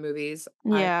Bring It On movies.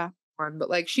 Yeah.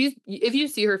 But like if you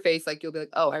see her face, like you'll be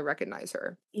like, oh, I recognize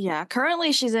her. Yeah.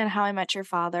 Currently she's in How I Met Your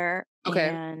Father. Okay.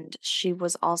 And she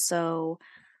was also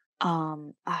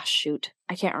shoot.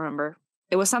 I can't remember.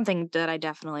 It was something that I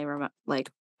definitely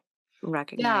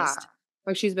recognized. Yeah.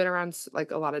 Like she's been around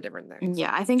like a lot of different things.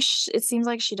 Yeah, I think it seems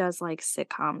like she does like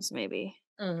sitcoms maybe.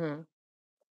 Mm-hmm.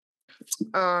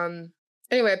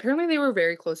 Anyway, apparently they were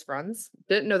very close friends.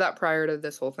 Didn't know that prior to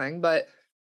this whole thing, but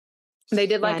they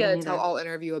did like a tell-all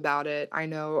interview about it. I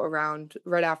know around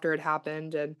right after it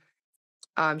happened, and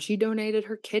she donated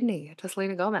her kidney to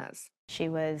Selena Gomez. She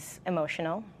was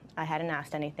emotional. I hadn't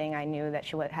asked anything. I knew that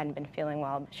she hadn't been feeling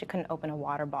well. She couldn't open a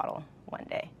water bottle one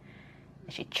day.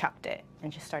 And she chucked it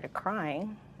and just started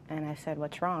crying. And I said,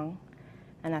 "What's wrong?"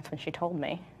 And that's when she told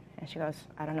me. And she goes,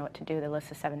 "I don't know what to do. The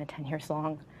list is 7 to 10 years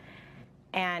long."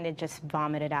 And it just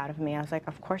vomited out of me. I was like,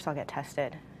 of course I'll get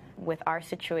tested. With our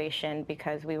situation,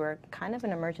 because we were kind of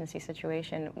an emergency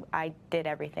situation, I did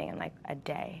everything in like a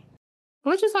day.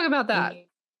 Let's just talk about that.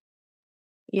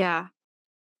 Yeah.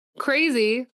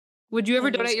 Crazy. Would you ever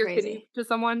It is donate your crazy. kidney to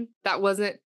someone that was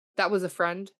a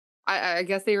friend? I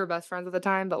guess they were best friends at the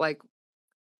time, but like,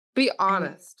 be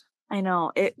honest. I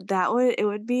know. It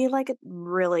would be like a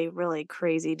really, really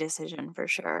crazy decision for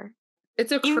sure.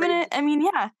 It's a crazy.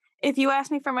 If you asked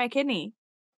me for my kidney,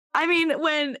 I mean,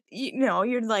 when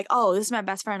you're like, oh, this is my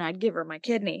best friend, I'd give her my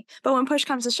kidney. But when push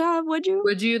comes to shove, would you?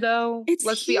 Would you though? It's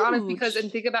Let's be honest, huge.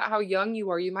 and think about how young you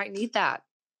are. You might need that.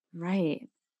 Right.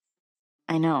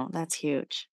 I know, that's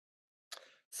huge.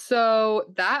 So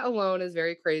that alone is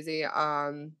very crazy.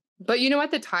 But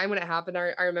at the time when it happened,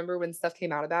 I remember when stuff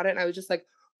came out about it, and I was just like,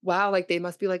 wow, like they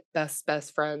must be like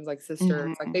best friends, like sisters.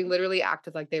 Mhm. Like they literally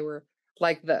acted like they were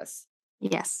like this.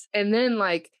 Yes. And then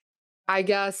like, I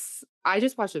guess I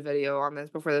just watched a video on this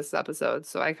before this episode,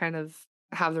 so I kind of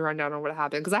have the rundown on what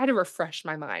happened because I had to refresh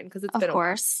my mind because it's been a while. Of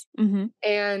course. Mm-hmm.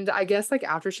 And I guess like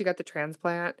after she got the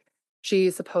transplant,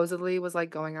 she supposedly was like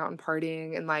going out and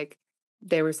partying, and like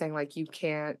they were saying like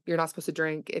you're not supposed to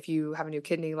drink if you have a new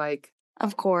kidney, like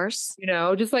Of course.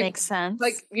 just like Makes sense.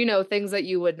 like things that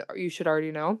you should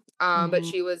already know. But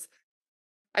she was,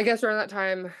 I guess around that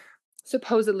time,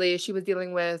 supposedly she was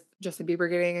dealing with Justin Bieber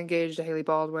getting engaged to Hailey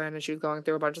Baldwin, and she was going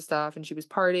through a bunch of stuff, and she was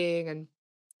partying, and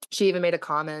she even made a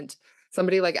comment.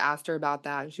 Somebody like asked her about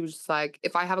that, and she was just like,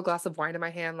 if I have a glass of wine in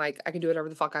my hand, like I can do whatever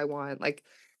the fuck I want, like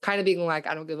kind of being like,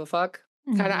 I don't give a fuck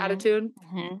kind of attitude.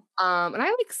 Mm-hmm. And I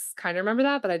like kind of remember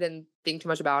that, but I didn't think too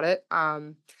much about it.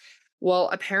 Well,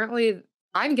 apparently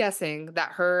I'm guessing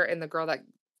that her and the girl that,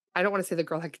 I don't want to say the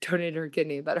girl that donated her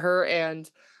kidney, but her and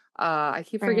I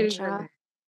keep forgetting her name.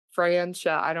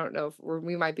 Francia. I don't know if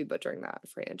we might be butchering that.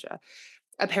 Francia.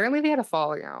 Apparently they had a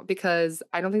falling out because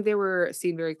I don't think they were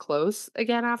seen very close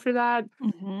again after that.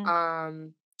 Mm-hmm.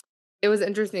 It was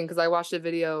interesting because I watched a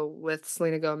video with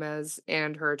Selena Gomez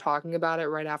and her talking about it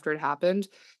right after it happened,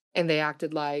 and they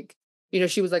acted like,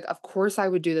 she was like, of course I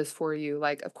would do this for you.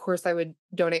 Like, of course I would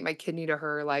donate my kidney to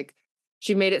her. Like,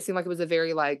 she made it seem like it was a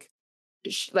very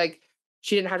she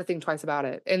didn't have to think twice about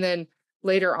it. And then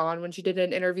later on when she did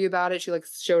an interview about it, she like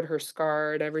showed her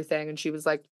scar and everything, and she was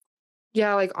like,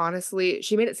 yeah, like honestly,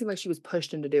 she made it seem like she was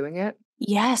pushed into doing it.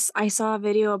 Yes, I saw a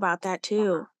video about that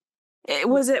too.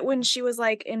 Was it when she was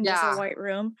like in just a white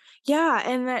room? Yeah,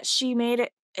 and that she made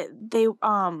it.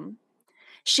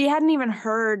 She hadn't even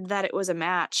heard that it was a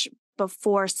match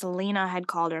before Selena had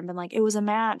called her and been like, it was a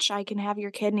match, I can have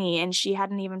your kidney, and she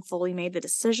hadn't even fully made the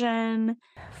decision.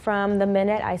 From the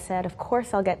minute I said, of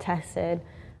course I'll get tested,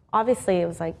 obviously it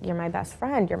was like, you're my best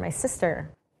friend, you're my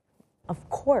sister, of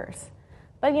course.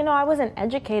 But I wasn't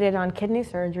educated on kidney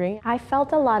surgery. I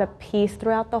felt a lot of peace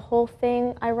throughout the whole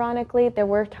thing, ironically. There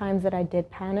were times that I did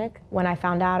panic. When I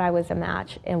found out I was a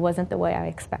match, it wasn't the way I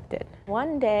expected.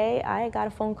 One day, I got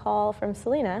a phone call from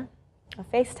Selena, a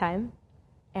FaceTime,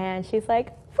 and she's like,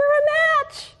 "For a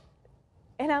match!"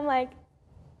 And I'm like,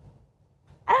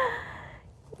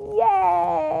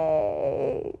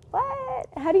 yay! What?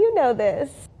 How do you know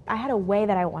this? I had a way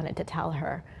that I wanted to tell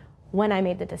her when I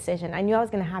made the decision. I knew it was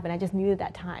gonna happen, I just knew at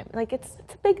that time. Like, it's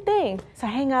a big thing. So I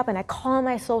hang up and I call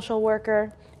my social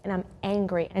worker and I'm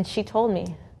angry. And she told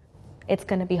me, it's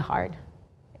gonna be hard.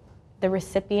 The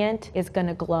recipient is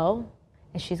gonna glow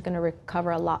and she's gonna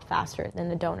recover a lot faster than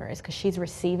the donor is because she's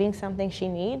receiving something she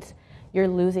needs. You're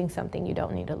losing something you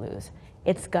don't need to lose.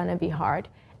 It's gonna be hard.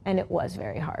 And it was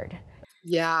very hard.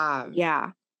 Yeah.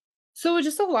 Yeah. So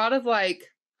just a lot of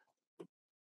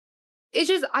it's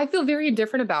just, I feel very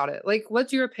indifferent about it. Like,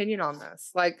 what's your opinion on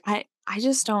this? Like, I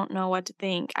just don't know what to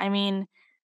think. I mean,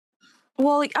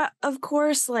 well, of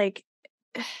course,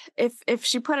 if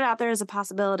she put it out there as a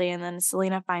possibility and then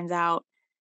Selena finds out,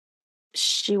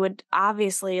 she would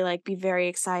obviously like be very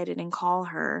excited and call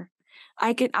her.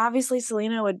 I could obviously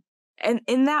Selena would, and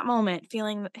in that moment,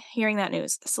 hearing that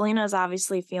news, Selena is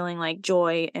obviously feeling like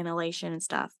joy and elation and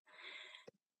stuff.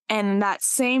 And that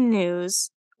same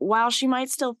news, while she might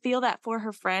still feel that for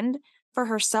her friend, for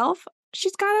herself,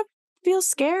 she's gotta feel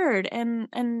scared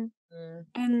and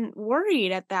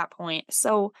worried at that point.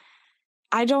 So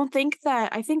I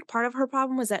think part of her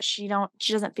problem was that she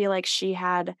doesn't feel like she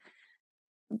had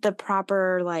the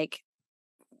proper like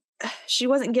she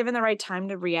wasn't given the right time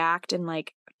to react and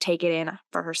like take it in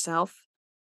for herself.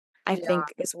 I think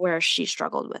is where she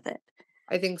struggled with it.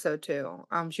 I think so too.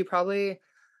 She probably,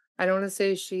 I don't want to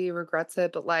say she regrets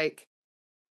it, but like,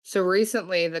 so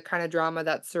recently the kind of drama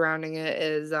that's surrounding it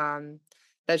is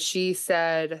that she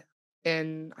said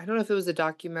in, I don't know if it was a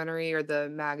documentary or the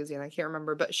magazine, I can't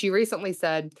remember, but she recently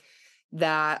said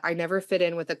that I never fit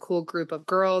in with a cool group of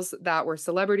girls that were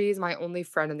celebrities. My only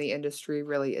friend in the industry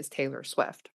really is Taylor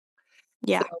Swift.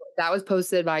 Yeah. So that was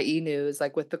posted by E! News,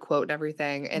 like with the quote and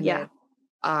everything. And Yeah.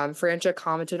 then Francia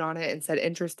commented on it and said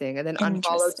interesting, and then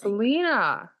unfollowed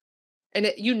Selena. And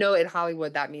in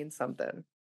Hollywood that means something.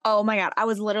 Oh my God. I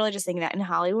was literally just thinking that in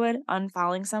Hollywood,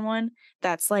 unfollowing someone,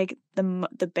 that's like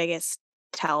the biggest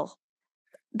tell.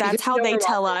 That's Because how they we're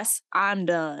tell watching. us, I'm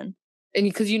done. And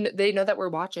because they know that we're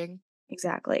watching.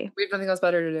 Exactly. We have nothing else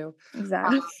better to do.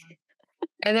 Exactly.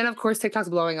 And then of course TikTok's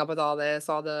blowing up with all this,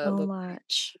 all So the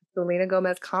much. Selena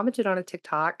Gomez commented on a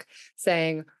TikTok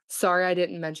saying, "Sorry, I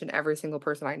didn't mention every single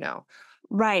person I know."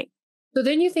 Right. So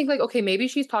then you think like, okay, maybe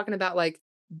she's talking about like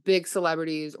big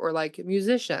celebrities or like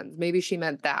musicians. Maybe she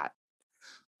meant that.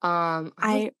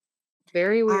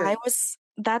 Very weird.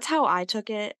 That's how I took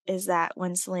it, is that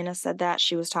when Selena said that,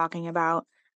 she was talking about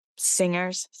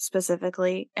singers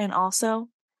specifically. And also,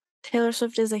 Taylor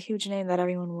Swift is a huge name that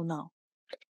everyone will know.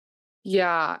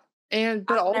 Yeah. But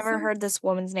I've also never heard this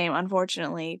woman's name,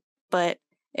 unfortunately, but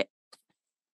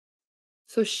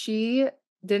so she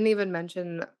didn't even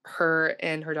mention her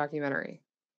in her documentary.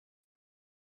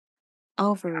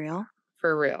 oh, for real?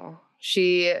 For real.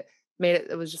 She made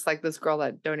it was just like this girl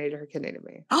that donated her kidney to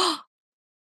me.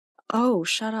 Oh,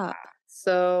 shut up.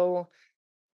 So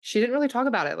she didn't really talk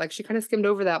about it. Like she kind of skimmed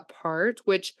over that part,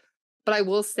 but I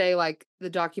will say like the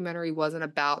documentary wasn't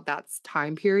about that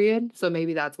time period. So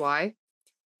maybe that's why.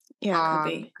 Yeah, could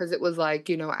be. Because it was like,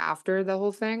 after the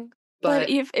whole thing. But But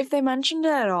if they mentioned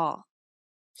it at all,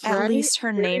 at right? least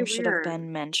her Very name should have weird.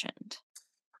 been mentioned.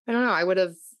 I don't know. I would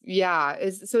have, yeah.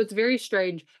 So it's very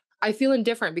strange. I feel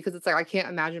indifferent because it's like I can't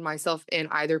imagine myself in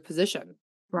either position.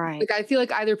 Right. Like I feel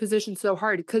like either position's so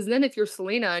hard. Because then if you're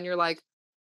Selena and you're like,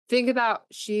 think about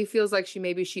she feels like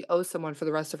she owes someone for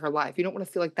the rest of her life. You don't want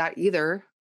to feel like that either.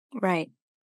 Right.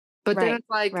 But then Right. it's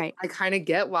like Right. I kind of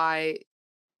get why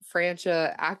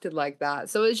Francia acted like that.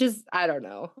 So it's just I don't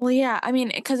know. Well, yeah. I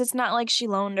mean, because it's not like she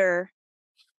loaned her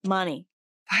money.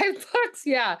 $5,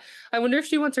 yeah. I wonder if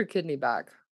she wants her kidney back.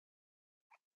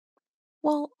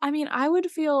 Well, I mean, I would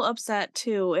feel upset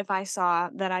too if I saw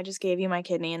that I just gave you my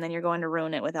kidney and then you're going to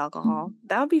ruin it with alcohol.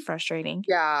 That would be frustrating.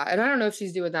 Yeah, and I don't know if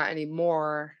she's doing that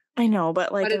anymore. I know,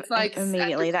 but like, it's like at the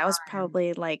immediately, that was time.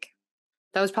 probably like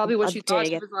That was probably what a she thought.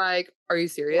 She dig. was like, "Are you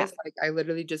serious? Like, I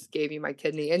literally just gave you my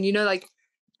kidney." And like,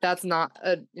 that's not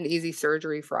an easy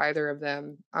surgery for either of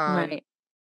them. Right.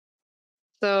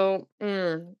 So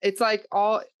it's like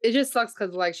it just sucks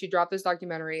because like she dropped this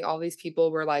documentary. All these people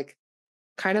were like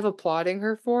kind of applauding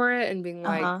her for it and being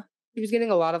like, she was getting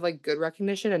a lot of like good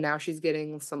recognition, and now she's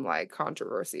getting some like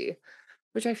controversy,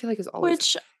 which I feel like is always.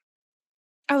 Which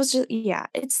I was just, yeah,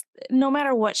 it's no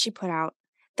matter what she put out,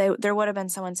 there would have been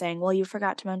someone saying, well, you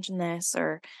forgot to mention this,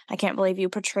 or I can't believe you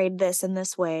portrayed this in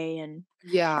this way. And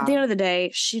yeah, at the end of the day,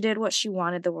 she did what she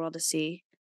wanted the world to see.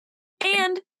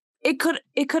 And it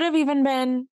could have even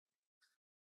been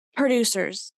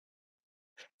producers.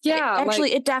 Yeah,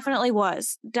 actually, it definitely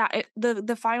was.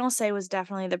 The final say was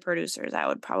definitely the producers, I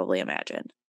would probably imagine.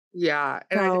 Yeah,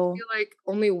 and I just feel like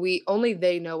only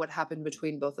they know what happened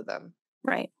between both of them.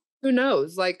 Right. Who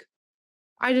knows? Like,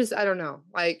 I don't know.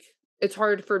 Like, it's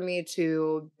hard for me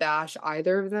to bash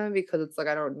either of them because it's like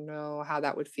I don't know how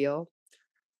that would feel.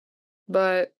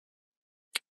 But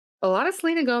a lot of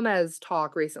Selena Gomez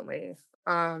talk recently.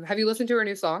 Have you listened to her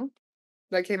new song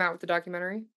that came out with the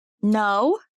documentary?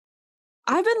 No.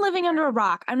 I've been living under a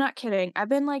rock. I'm not kidding. I've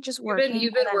been like just working.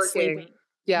 You've been working. Sleeping.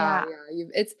 Yeah.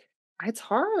 It's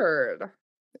hard.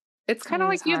 It's kind of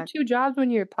like you have 2 jobs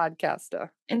when you're a podcaster.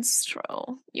 It's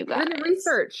true. You got to do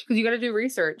research because you got to do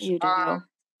research. You do.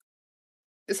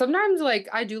 Sometimes, like,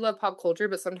 I do love pop culture,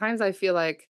 but sometimes I feel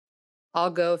like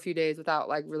I'll go a few days without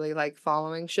like really like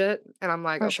following shit, and I'm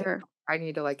like, For okay, sure. I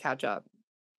need to like catch up.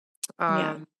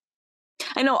 Yeah.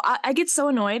 I know I get so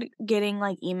annoyed getting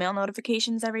like email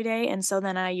notifications every day. And so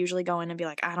then I usually go in and be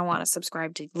like, I don't want to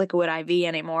subscribe to Liquid IV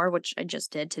anymore, which I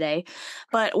just did today.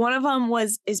 But one of them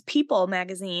is People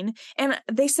magazine. And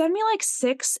they send me like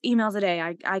 6 emails a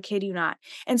day. I kid you not.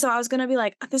 And so I was going to be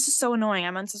like, this is so annoying.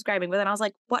 I'm unsubscribing. But then I was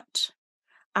like, what?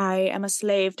 I am a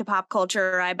slave to pop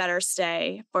culture. I better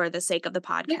stay for the sake of the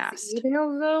podcast.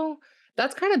 Emails though,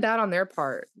 that's kind of bad on their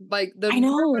part. Like the I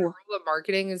number one know. rule of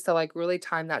marketing is to like really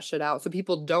time that shit out so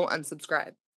people don't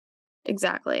unsubscribe.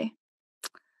 Exactly.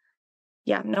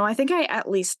 Yeah, no, I think I at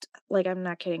least, like, I'm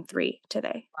not kidding, 3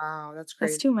 today. Wow, that's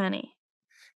That's crazy. too many.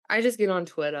 I just get on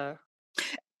Twitter.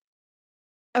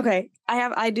 Okay,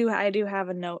 I do have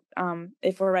a note.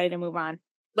 If we're ready to move on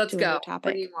Let's to a go. new What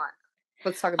topic. do you want?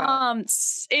 Let's talk about it.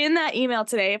 In that email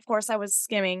today, of course, I was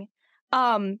skimming.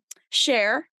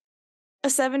 Cher, a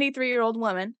 73-year-old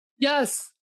woman, Yes.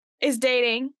 is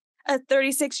dating a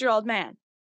 36-year-old man,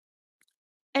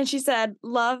 and she said,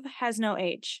 "Love has no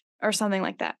age," or something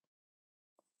like that.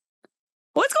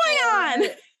 What's going on?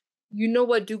 You know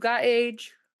what do got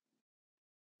age?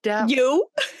 Death. You?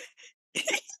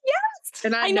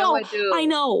 And I know. I do. I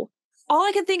know. All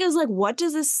I could think is like, what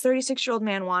does this 36-year-old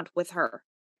man want with her?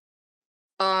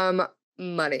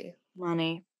 Money.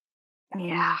 Money.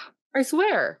 Yeah. I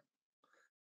swear.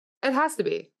 It has to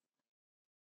be.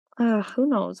 Who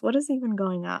knows? What is even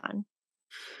going on?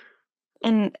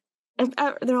 And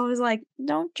they're always like,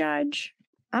 don't judge.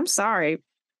 I'm sorry.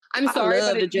 I'm sorry, I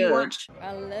love but to if you weren't- judge.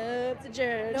 I love to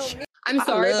judge. I'm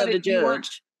sorry, I love but to if you weren't-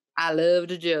 judge. I love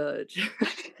to judge.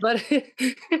 but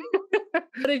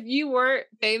but if you weren't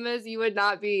famous, you would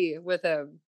not be with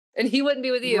him. And he wouldn't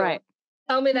be with you. Right.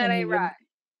 Tell me that And he ain't wouldn't- right.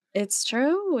 It's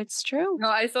true. It's true. No,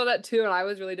 I saw that too, and I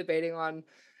was really debating on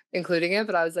including it,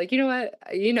 but I was like, you know what?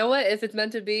 You know what? If it's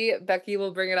meant to be, Becky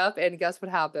will bring it up, and guess what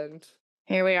happened?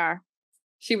 Here we are.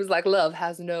 She was like, love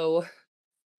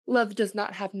does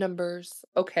not have numbers.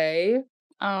 Okay.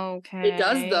 Okay. It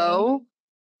does though.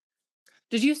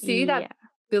 Did you see Yeah. that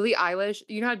Billie Eilish,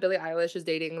 you know how Billie Eilish is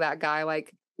dating that guy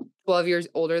like 12 years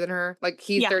older than her? Like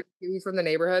he's Yeah. 32, he's from the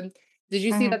neighborhood. Did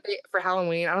you see Mhm. that for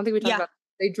Halloween? I don't think we talked Yeah. about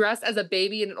they dressed as a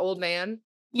baby and an old man.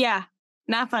 Yeah.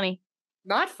 Not funny.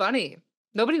 Not funny.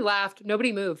 Nobody laughed.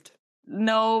 Nobody moved.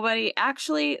 Nobody.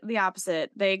 Actually, the opposite.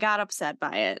 They got upset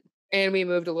by it. And we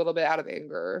moved a little bit out of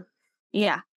anger.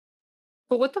 Yeah.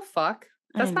 But what the fuck?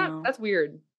 I know. That's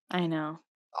weird. I know.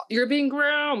 You're being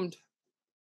groomed.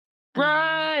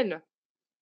 I know. Run.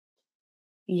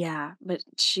 Yeah, but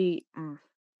she.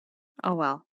 Oh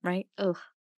well, right? Ugh.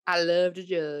 I love to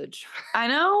judge. I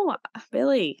know,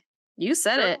 Billy. You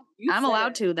said Girl, it. you I'm said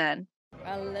allowed it. to then.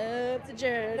 I love to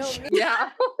judge. Yeah.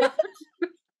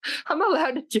 I'm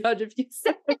allowed to judge if you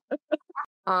say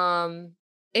it.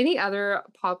 Any other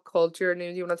pop culture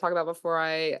news you want to talk about before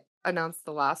I announce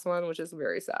the last one, which is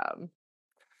very sad?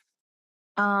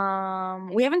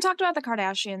 We haven't talked about the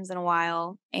Kardashians in a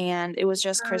while, and it was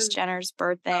just Kris Uh, Jenner's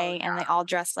birthday, and they all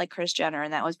dressed like Kris Jenner,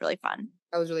 and that was really fun.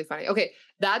 That was really funny. Okay,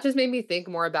 that just made me think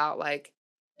more about like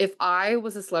if I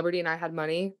was a celebrity and I had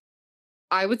money,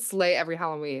 I would slay every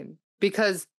Halloween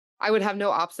because I would have no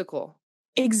obstacle.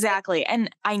 Exactly, and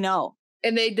I know.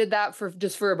 And they did that for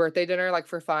just for a birthday dinner, like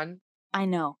for fun. I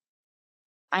know.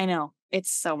 It's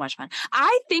so much fun.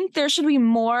 I think there should be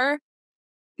more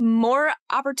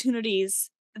opportunities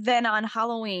than on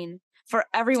Halloween for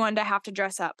everyone to have to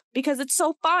dress up because it's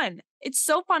so fun. It's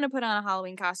so fun to put on a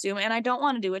Halloween costume, and I don't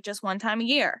want to do it just one time a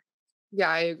year. Yeah,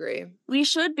 I agree. We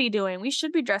should be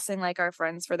dressing like our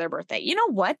friends for their birthday. You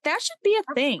know what? That should be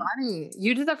a thing. Funny.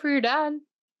 You did that for your dad.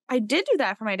 I did do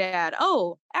that for my dad.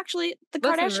 Oh, actually, the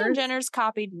Kardashian Listeners. Jenners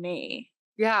copied me.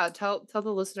 Yeah, tell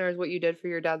the listeners what you did for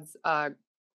your dad's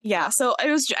Yeah, so it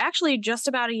was actually just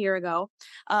about a year ago.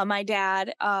 My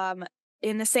dad,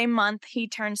 in the same month, he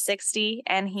turned 60,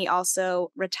 and he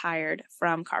also retired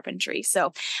from carpentry.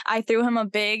 So I threw him a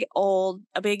big,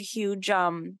 huge,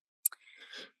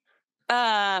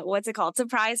 what's it called?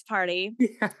 Surprise party.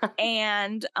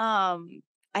 And I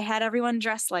had everyone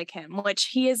dressed like him, which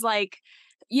he is like,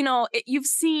 you know, you've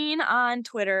seen on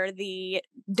Twitter the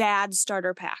dad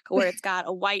starter pack where it's got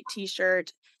a white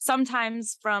t-shirt,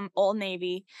 sometimes from Old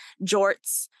Navy,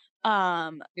 jorts,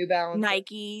 New Balance.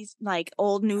 Nikes, like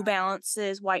old New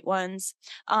Balances, white ones.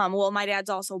 Well, my dad's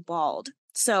also bald.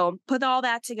 So put all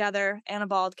that together and a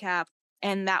bald cap,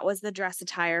 and that was the dress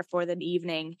attire for the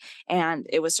evening, and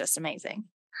it was just amazing.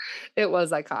 It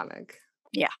was iconic.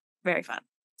 Very fun.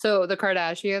 So the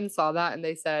Kardashians saw that and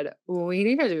they said, we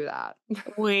need to do that.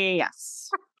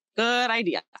 Yes. Good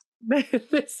idea.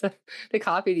 They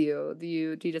copied you. Do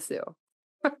you just sue?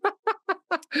 God.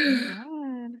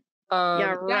 Yeah,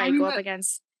 Yeah, I right. mean, Go up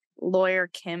against lawyer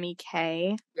Kimmy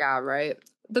K. yeah, right.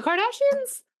 The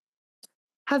Kardashians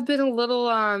have been a little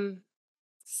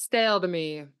stale to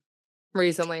me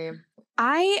recently.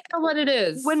 I I don't know what it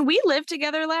is. When we lived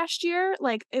together last year,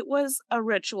 like it was a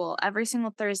ritual. Every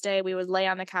single Thursday, we would lay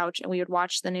on the couch and we would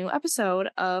watch the new episode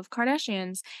of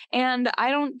Kardashians. And I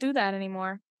don't do that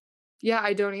anymore. Yeah,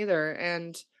 I don't either.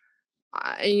 And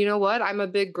you know what? I'm a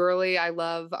big girly. I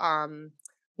love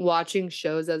watching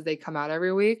shows as they come out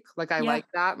every week. Like I Yeah. like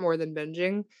that more than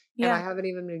binging. And I Yeah. haven't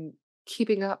even been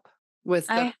keeping up with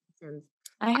the I seasons.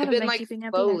 I I've haven't been been like keeping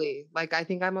up either. slowly. Like I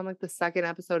think I'm on like the second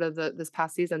episode of this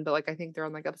past season, but like I think they're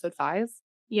on like episode 5.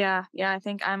 Yeah, I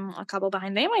think I'm a couple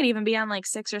behind. They might even be on like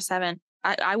 6 or 7.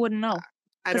 I wouldn't know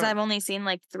I because don't I've only seen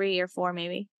like 3 or 4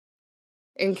 maybe.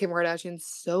 And Kim Kardashian's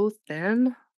so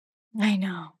thin. I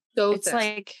know. So It's thin.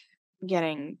 like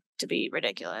getting to be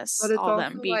ridiculous. But it's All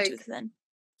them also being too like thin.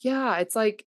 yeah, it's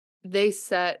like they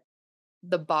set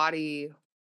the body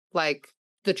like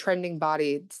the trending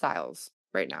body styles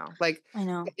right now. Like I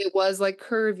know. it was like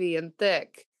curvy and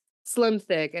thick, slim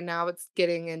thick, and now it's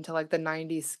getting into like the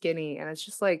 90s skinny and it's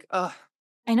just like ugh.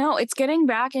 I know. It's getting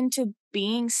back into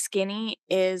being skinny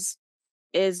is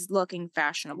looking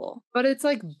fashionable. But it's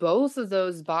like both of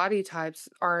those body types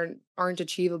aren't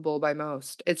achievable by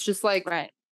most. It's just like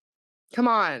Right. come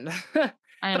on. I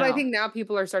But know. I think now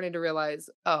people are starting to realize,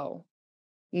 oh,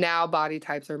 now body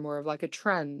types are more of like a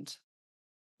trend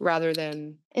rather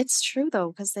than It's true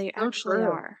though, because they so actually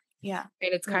true. are. Yeah.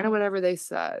 And it's kind Yeah. of whatever they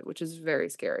said, which is very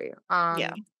scary.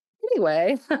 Yeah.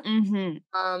 Anyway,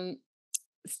 Mm-hmm.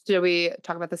 should we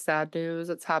talk about the sad news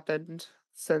that's happened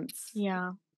since?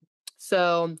 Yeah.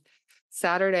 So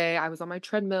Saturday, I was on my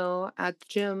treadmill at the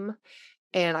gym,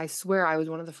 and I swear I was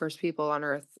one of the first people on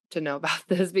earth to know about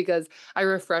this because I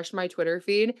refreshed my Twitter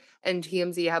feed and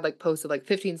TMZ had like posted like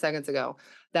 15 seconds ago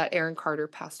that Aaron Carter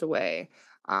passed away.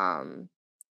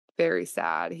 Very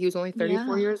sad. He was only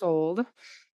 34 Yeah. years old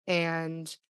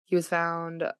and he was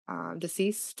found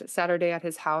deceased Saturday at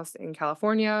his house in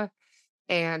California,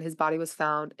 and his body was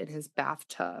found in his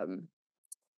bathtub.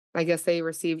 I guess they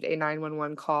received a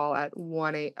 911 call at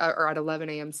 11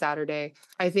 a.m. Saturday.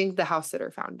 I think the house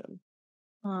sitter found him.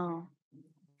 Oh.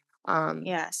 Um,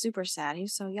 Yeah. Super sad.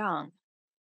 He's so young.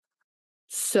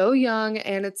 so young,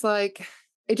 and it's like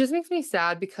it just makes me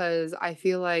sad because I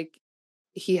feel like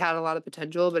he had a lot of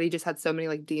potential, but he just had so many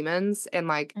like demons and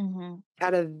like Mm-hmm.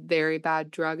 had a very bad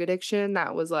drug addiction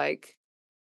that was like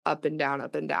up and down,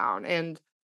 up and down. And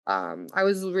I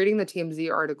was reading the TMZ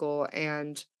article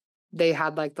and they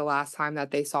had like the last time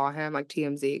that they saw him, like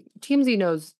TMZ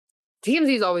knows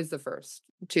TMZ is always the first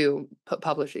to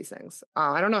publish these things.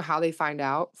 I don't know how they find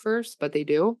out first, but they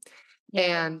do.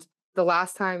 Yeah. And the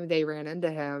last time they ran into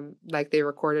him, like they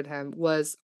recorded him,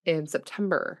 was in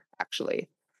September, actually.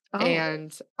 Oh.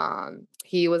 And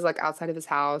he was like outside of his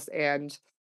house and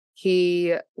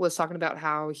he was talking about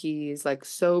how he's like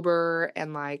sober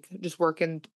and like just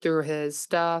working through his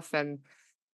stuff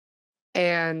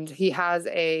and he has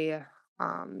a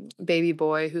baby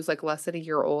boy who's like less than a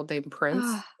year old named Prince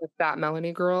with that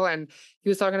Melanie girl, and he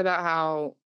was talking about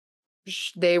how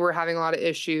they were having a lot of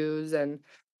issues and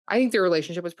I think their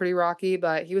relationship was pretty rocky,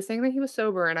 but he was saying that he was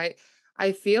sober and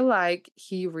I feel like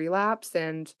he relapsed,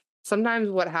 and sometimes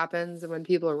what happens when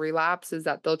people relapse is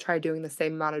that they'll try doing the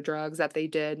same amount of drugs that they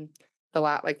did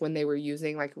like when they were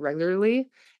using like regularly,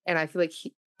 and I feel like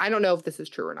I don't know if this is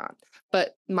true or not,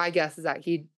 but my guess is that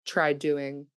he tried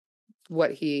doing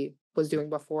what he was doing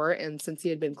before, and since he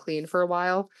had been clean for a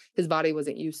while, his body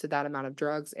wasn't used to that amount of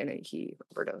drugs and he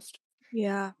overdosed.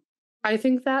 Yeah. I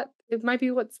think that it might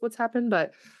be what's happened,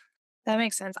 but That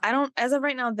makes sense. As of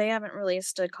right now, they haven't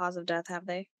released a cause of death, have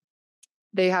they?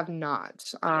 they have not.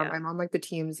 Yeah. I'm on like the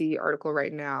TMZ article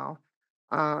right now.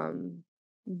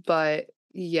 But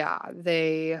yeah,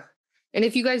 and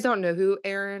if you guys don't know who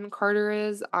Aaron Carter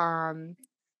is,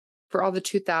 for all the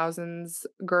 2000s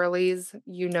girlies,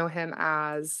 you know him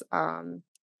as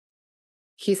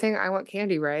he's saying I want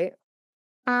candy, right?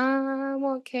 I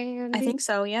want candy. I think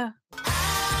so, yeah.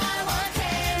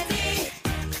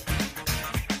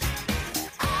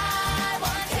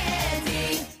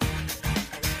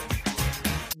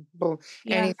 Boom.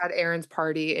 Yeah. And he had Aaron's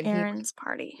party and Aaron's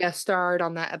party. he guest starred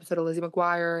on that episode of Lizzie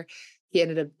McGuire. He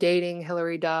ended up dating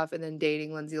Hilary Duff and then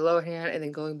dating Lindsay Lohan and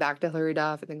then going back to Hilary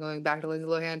Duff and then going back to Lindsay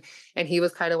Lohan. And he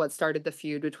was kind of what started the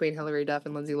feud between Hilary Duff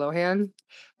and Lindsay Lohan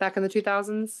back in the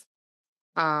 2000s.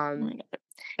 Oh my God.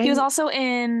 And He was also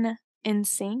in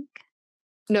NSYNC.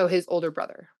 no, his older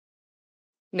brother,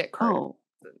 Nick Carter. Oh.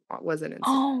 was an incident.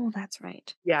 Oh, that's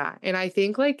right. Yeah, and I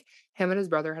think, like, him and his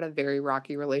brother had a very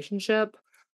rocky relationship.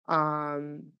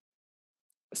 Um,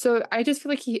 so I just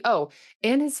feel like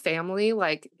and his family,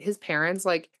 like, his parents,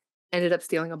 like, ended up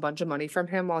stealing a bunch of money from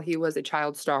him while he was a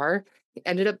child star.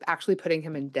 Ended up actually putting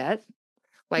him in debt, Oh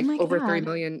like, my God. over $3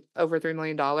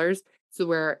 million. So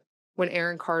where when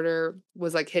Aaron Carter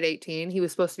was, like, hit 18, he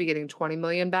was supposed to be getting 20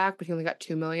 million back, but he only got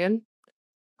 2 million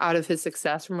out of his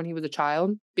success from when he was a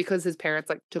child because his parents,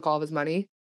 like, took all of his money.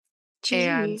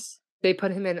 And Jeez. they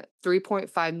put him in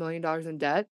 $3.5 million in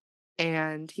debt,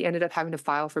 and he ended up having to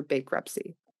file for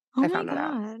bankruptcy. Oh I my found that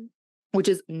out, God. which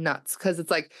is nuts because it's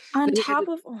like On they top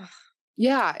ended of, ugh.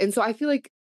 yeah, and so I feel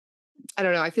like I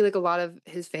don't know, I feel like a lot of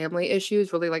his family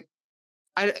issues really, like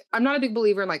I'm not a big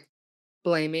believer in, like,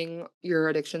 blaming your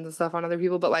addictions and stuff on other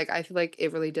people, but, like, I feel like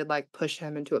it really did, like, push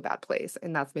him into a bad place,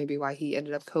 and that's maybe why he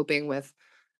ended up coping with,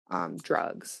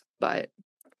 drugs, but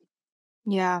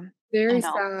Yeah, I very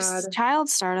know. sad. Child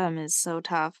stardom is so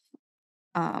tough.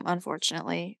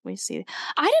 Unfortunately, we see.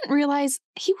 I didn't realize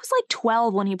he was like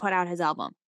 12 when he put out his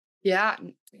album. Yeah,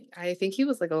 I think he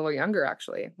was, like, a little younger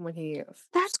actually when he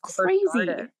That's first crazy.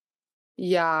 started.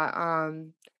 Yeah,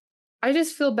 I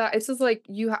just feel bad. It's just like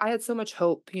I had so much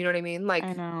hope, you know what I mean? Like,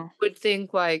 I know. would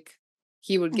think like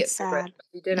he would get It's through it, sad. but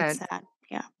he It's didn't. sad.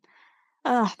 Yeah.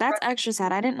 Ugh, that's extra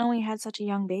sad. I didn't know he had such a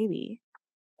young baby.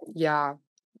 Yeah.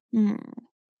 Mm.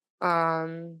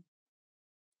 Um,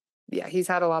 yeah, he's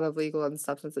had a lot of legal and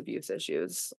substance abuse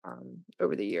issues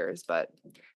over the years, but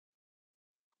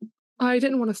I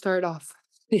didn't want to start off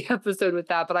the episode with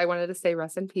that, but I wanted to say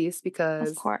rest in peace Of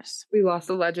because course. we lost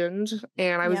a legend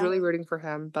and I was Yeah. really rooting for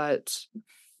him, but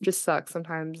just sucks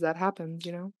sometimes that happens,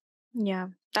 you know? Yeah.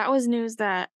 That was news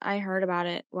that I heard about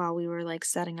it while we were like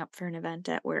setting up for an event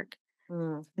at work.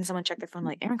 Mm, And someone checked their phone,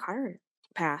 like, Aaron Carter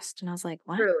passed. And I was like,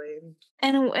 what? really.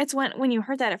 And it's when you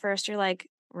heard that at first, you're like,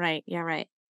 right. Yeah, right.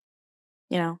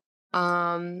 You know?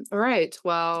 All right.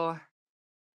 Well,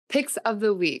 picks of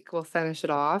the week. We'll finish it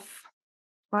off.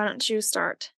 Why don't you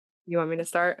start? You want me to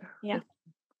start? Yeah.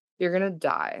 You're gonna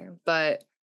die, but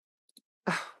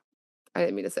I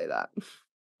didn't mean to say that.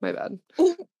 My bad.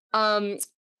 Um,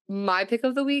 my pick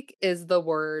of the week is the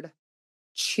word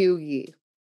cheugy.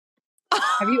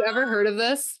 Have you ever heard of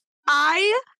this?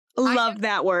 I love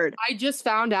that word. I just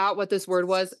found out what this word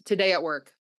was today at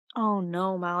work. Oh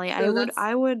no, Molly. So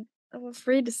I'm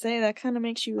afraid to say that kind of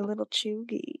makes you a little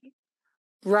chuggy.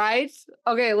 Right?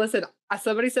 Okay, listen.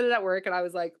 Somebody said it at work, and I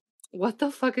was like, "What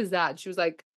the fuck is that?" She was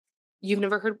like, you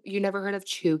never heard of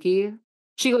cheugy?"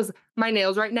 She goes, "My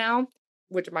nails right now,"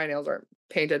 which my nails aren't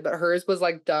painted, but hers was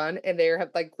like done, and they have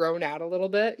like grown out a little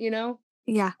bit, you know.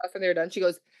 Yeah. After they're done, she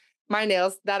goes, "My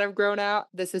nails that have grown out,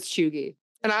 this is cheugy,"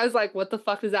 and I was like, "What the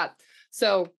fuck is that?"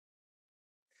 So it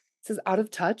says out of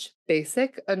touch,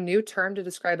 basic, a new term to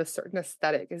describe a certain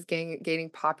aesthetic is gaining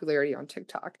popularity on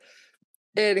TikTok.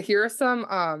 And here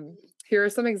are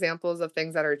some examples of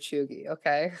things that are cheugy,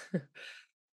 okay?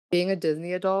 Being a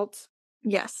Disney adult.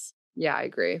 Yes. Yeah, I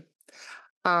agree.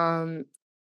 Um,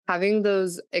 having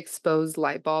those exposed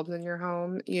light bulbs in your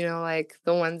home, you know, like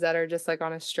the ones that are just like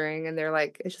on a string and they're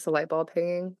like, it's just a light bulb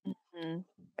hanging. Mm.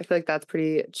 I feel like that's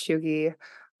pretty cheugy.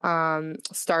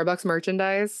 Starbucks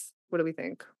merchandise. What do we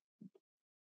think?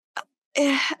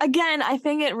 Again, I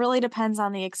think it really depends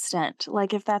on the extent.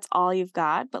 Like if that's all you've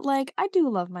got, but like I do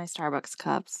love my Starbucks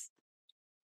cups.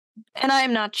 And I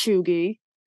am not chuggy.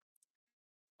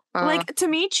 Like to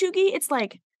me, chuggy, it's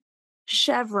like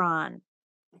Chevron.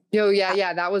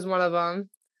 Yeah, that was one of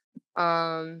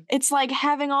them. It's like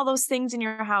having all those things in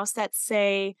your house that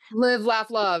say Live,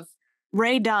 laugh, love.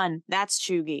 Ray Dunn. That's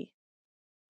chuggy.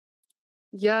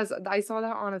 Yes, I saw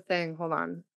that on a thing. Hold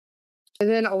on. And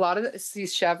then a lot of see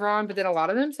Chevron, but then a lot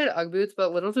of them said Ugg boots,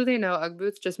 but little do they know Ugg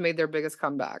boots just made their biggest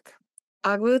comeback.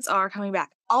 Ugg boots are coming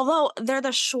back. Although they're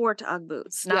the short Ugg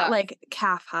boots, not Yeah. like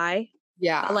calf high,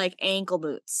 Yeah. but like ankle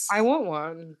boots. I want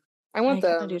one. I I want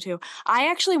kinda them. do too. I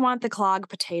actually want the clog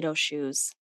potato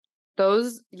shoes.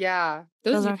 Those, yeah.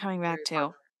 Those used are to coming be back very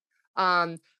too.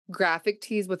 popular. Graphic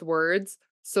tees with words.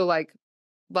 So like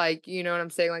you know what I'm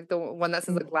saying? Like the one that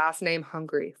says like last name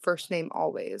hungry, first name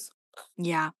always.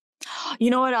 Yeah. You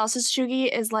know what else is chuggy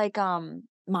is like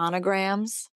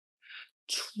monograms.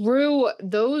 True.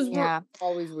 Those Yeah. were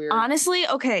always weird. Honestly,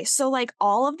 okay, so like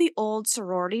all of the old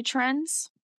sorority trends,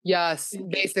 Yes,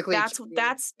 basically.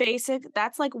 that's basic.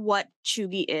 That's like what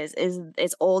chuggy is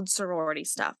it's old sorority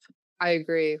stuff. I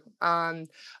agree.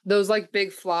 Those like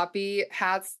big floppy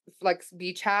hats, like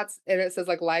beach hats, and it says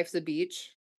like life's a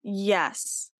beach.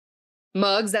 Yes.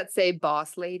 Mugs that say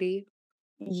boss lady.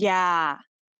 Yeah.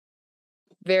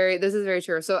 This is very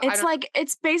true. So It's like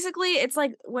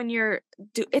when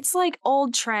it's like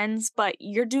old trends, but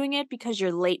you're doing it because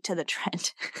you're late to the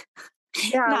trend.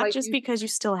 yeah, Not like just because you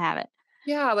still have it.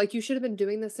 yeah, like you should have been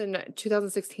doing this in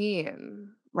 2016.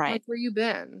 Right. Like where you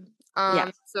been?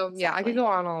 Yeah, So yeah, I could exactly. go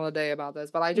on all day about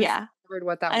this, but I just Yeah. discovered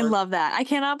what that I word. love that. I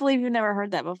cannot believe you've never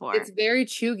heard that before. It's very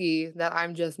chuggy that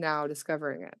I'm just now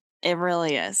discovering it. It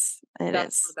really is.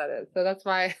 That's Is. what that is. So that's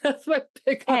my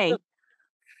pick. Hey,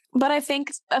 but I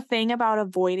think a thing about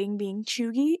avoiding being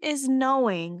chuggy is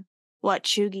knowing what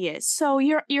chuggy is. So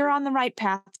you're on the right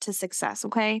path to success,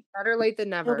 okay? Better late than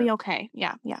You'll never. be okay.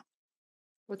 Yeah, yeah.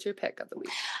 What's your pick of the week?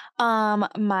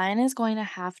 Mine is going to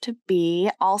have to be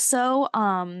also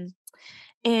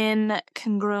in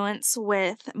congruence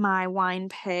with my wine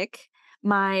pick.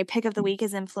 My pick of the week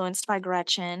is influenced by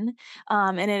Gretchen.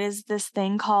 And it is this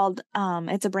thing called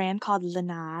it's a brand called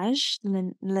Laneige.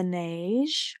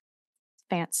 Laneige.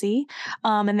 Fancy.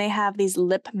 And they have these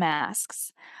lip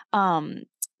masks.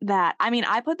 That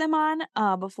I put them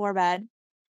on before bed.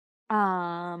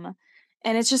 And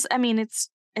it's just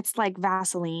it's like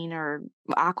Vaseline or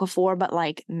Aquaphor, but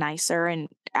like nicer and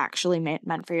actually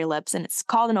meant for your lips. And it's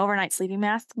called an overnight sleeping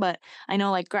mask, but I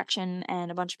know like Gretchen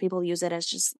and a bunch of people use it as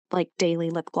just like daily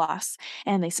lip gloss,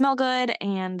 and they smell good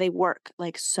and they work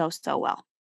like so well.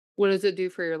 What does it do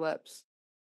for your lips?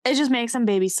 It just makes them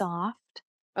baby soft,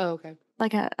 Oh, okay.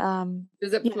 like a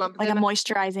Does it yeah, plump like a them?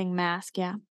 moisturizing mask.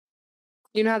 Yeah.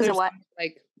 You know how Is it there's what?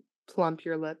 like plump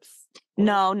your lips?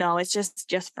 No, it's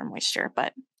just for moisture,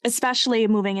 but especially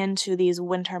moving into these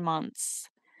winter months.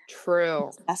 True.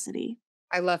 Necessity.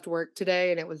 I left work today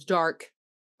and it was dark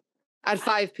at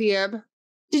 5 p.m.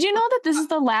 Did you know that this is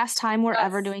the last time we're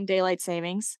ever Yes. doing daylight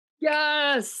savings?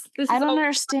 Yes. This I is don't all we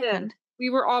understand. wanted. We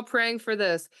were all praying for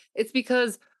this. It's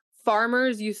because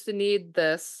farmers used to need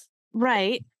this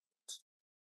Right.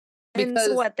 And because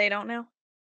so what? They don't know?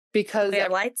 because They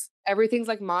have lights? everything's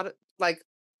like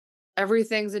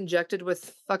everything's injected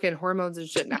with fucking hormones and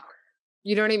shit now.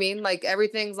 You know what I mean? Like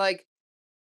everything's like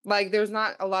there's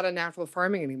not a lot of natural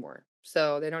farming anymore.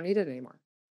 So they don't need it anymore.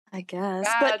 I guess.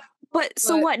 Bad, But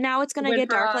so but what? Now it's gonna win get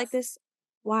for dark like us. this?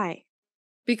 Why?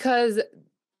 Because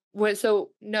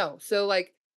so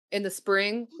like in the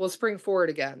spring, we'll spring forward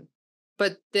again.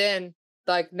 But then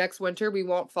like next winter we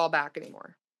won't fall back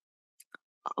anymore.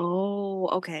 Oh,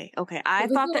 okay. I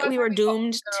this is thought the that last we time were we fall-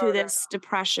 doomed No, to no, this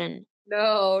depression.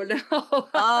 No.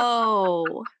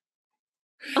 Oh.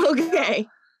 Okay.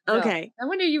 No. Okay. I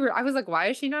wonder I was like, why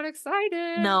is she not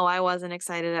excited? No, I wasn't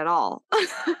excited at all.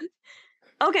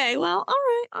 Okay, well, all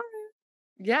right.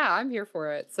 Yeah, I'm here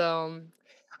for it. So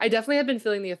I definitely have been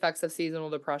feeling the effects of seasonal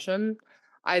depression.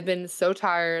 I've been so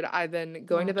tired. I've been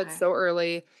going to bed Okay. so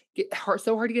early,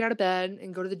 so hard to get out of bed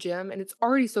and go to the gym. And it's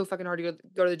already so fucking hard to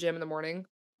go to the gym in the morning.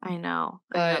 I know.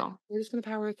 But we're just going to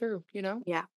power through, you know?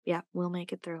 Yeah, we'll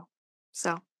make it through.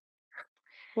 So,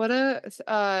 What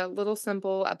a little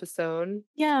simple episode.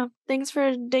 yeah, thanks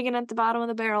for digging at the bottom of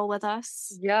the barrel with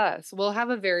us. Yes, we'll have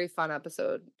a very fun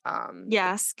episode.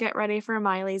 Yes, get ready for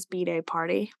Miley's B-Day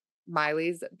party.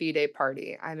 Miley's B-Day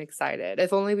party. I'm excited.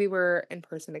 If only we were in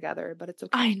person together, but it's okay.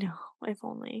 I know, if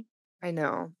only. I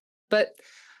know. But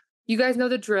you guys know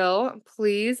the drill.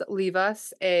 Please leave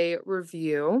us a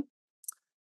review.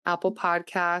 Apple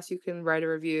Podcasts, you can write a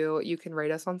review. You can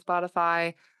rate us on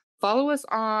Spotify. Follow us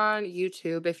on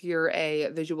YouTube if you're a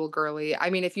visual girly. I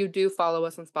mean, if you do follow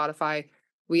us on Spotify,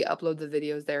 we upload the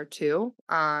videos there too.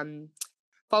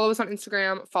 Follow us on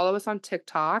Instagram. Follow us on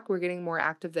TikTok. We're getting more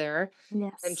active there.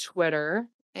 Yes. And Twitter.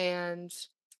 And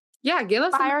yeah, give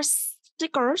us Buy our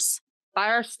stickers. buy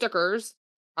our stickers.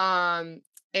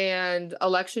 And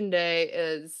election day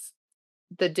is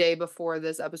the day before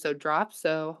this episode drops.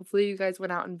 So hopefully you guys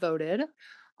went out and voted.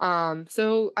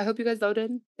 So I hope you guys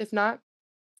voted. If not,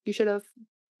 you should have.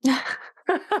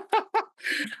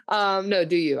 No,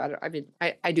 do you?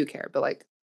 I do care, but like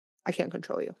I can't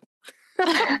control you.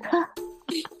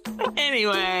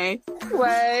 Anyway,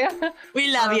 Way.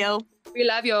 we love you. We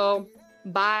love you.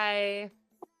 Bye.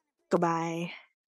 Goodbye.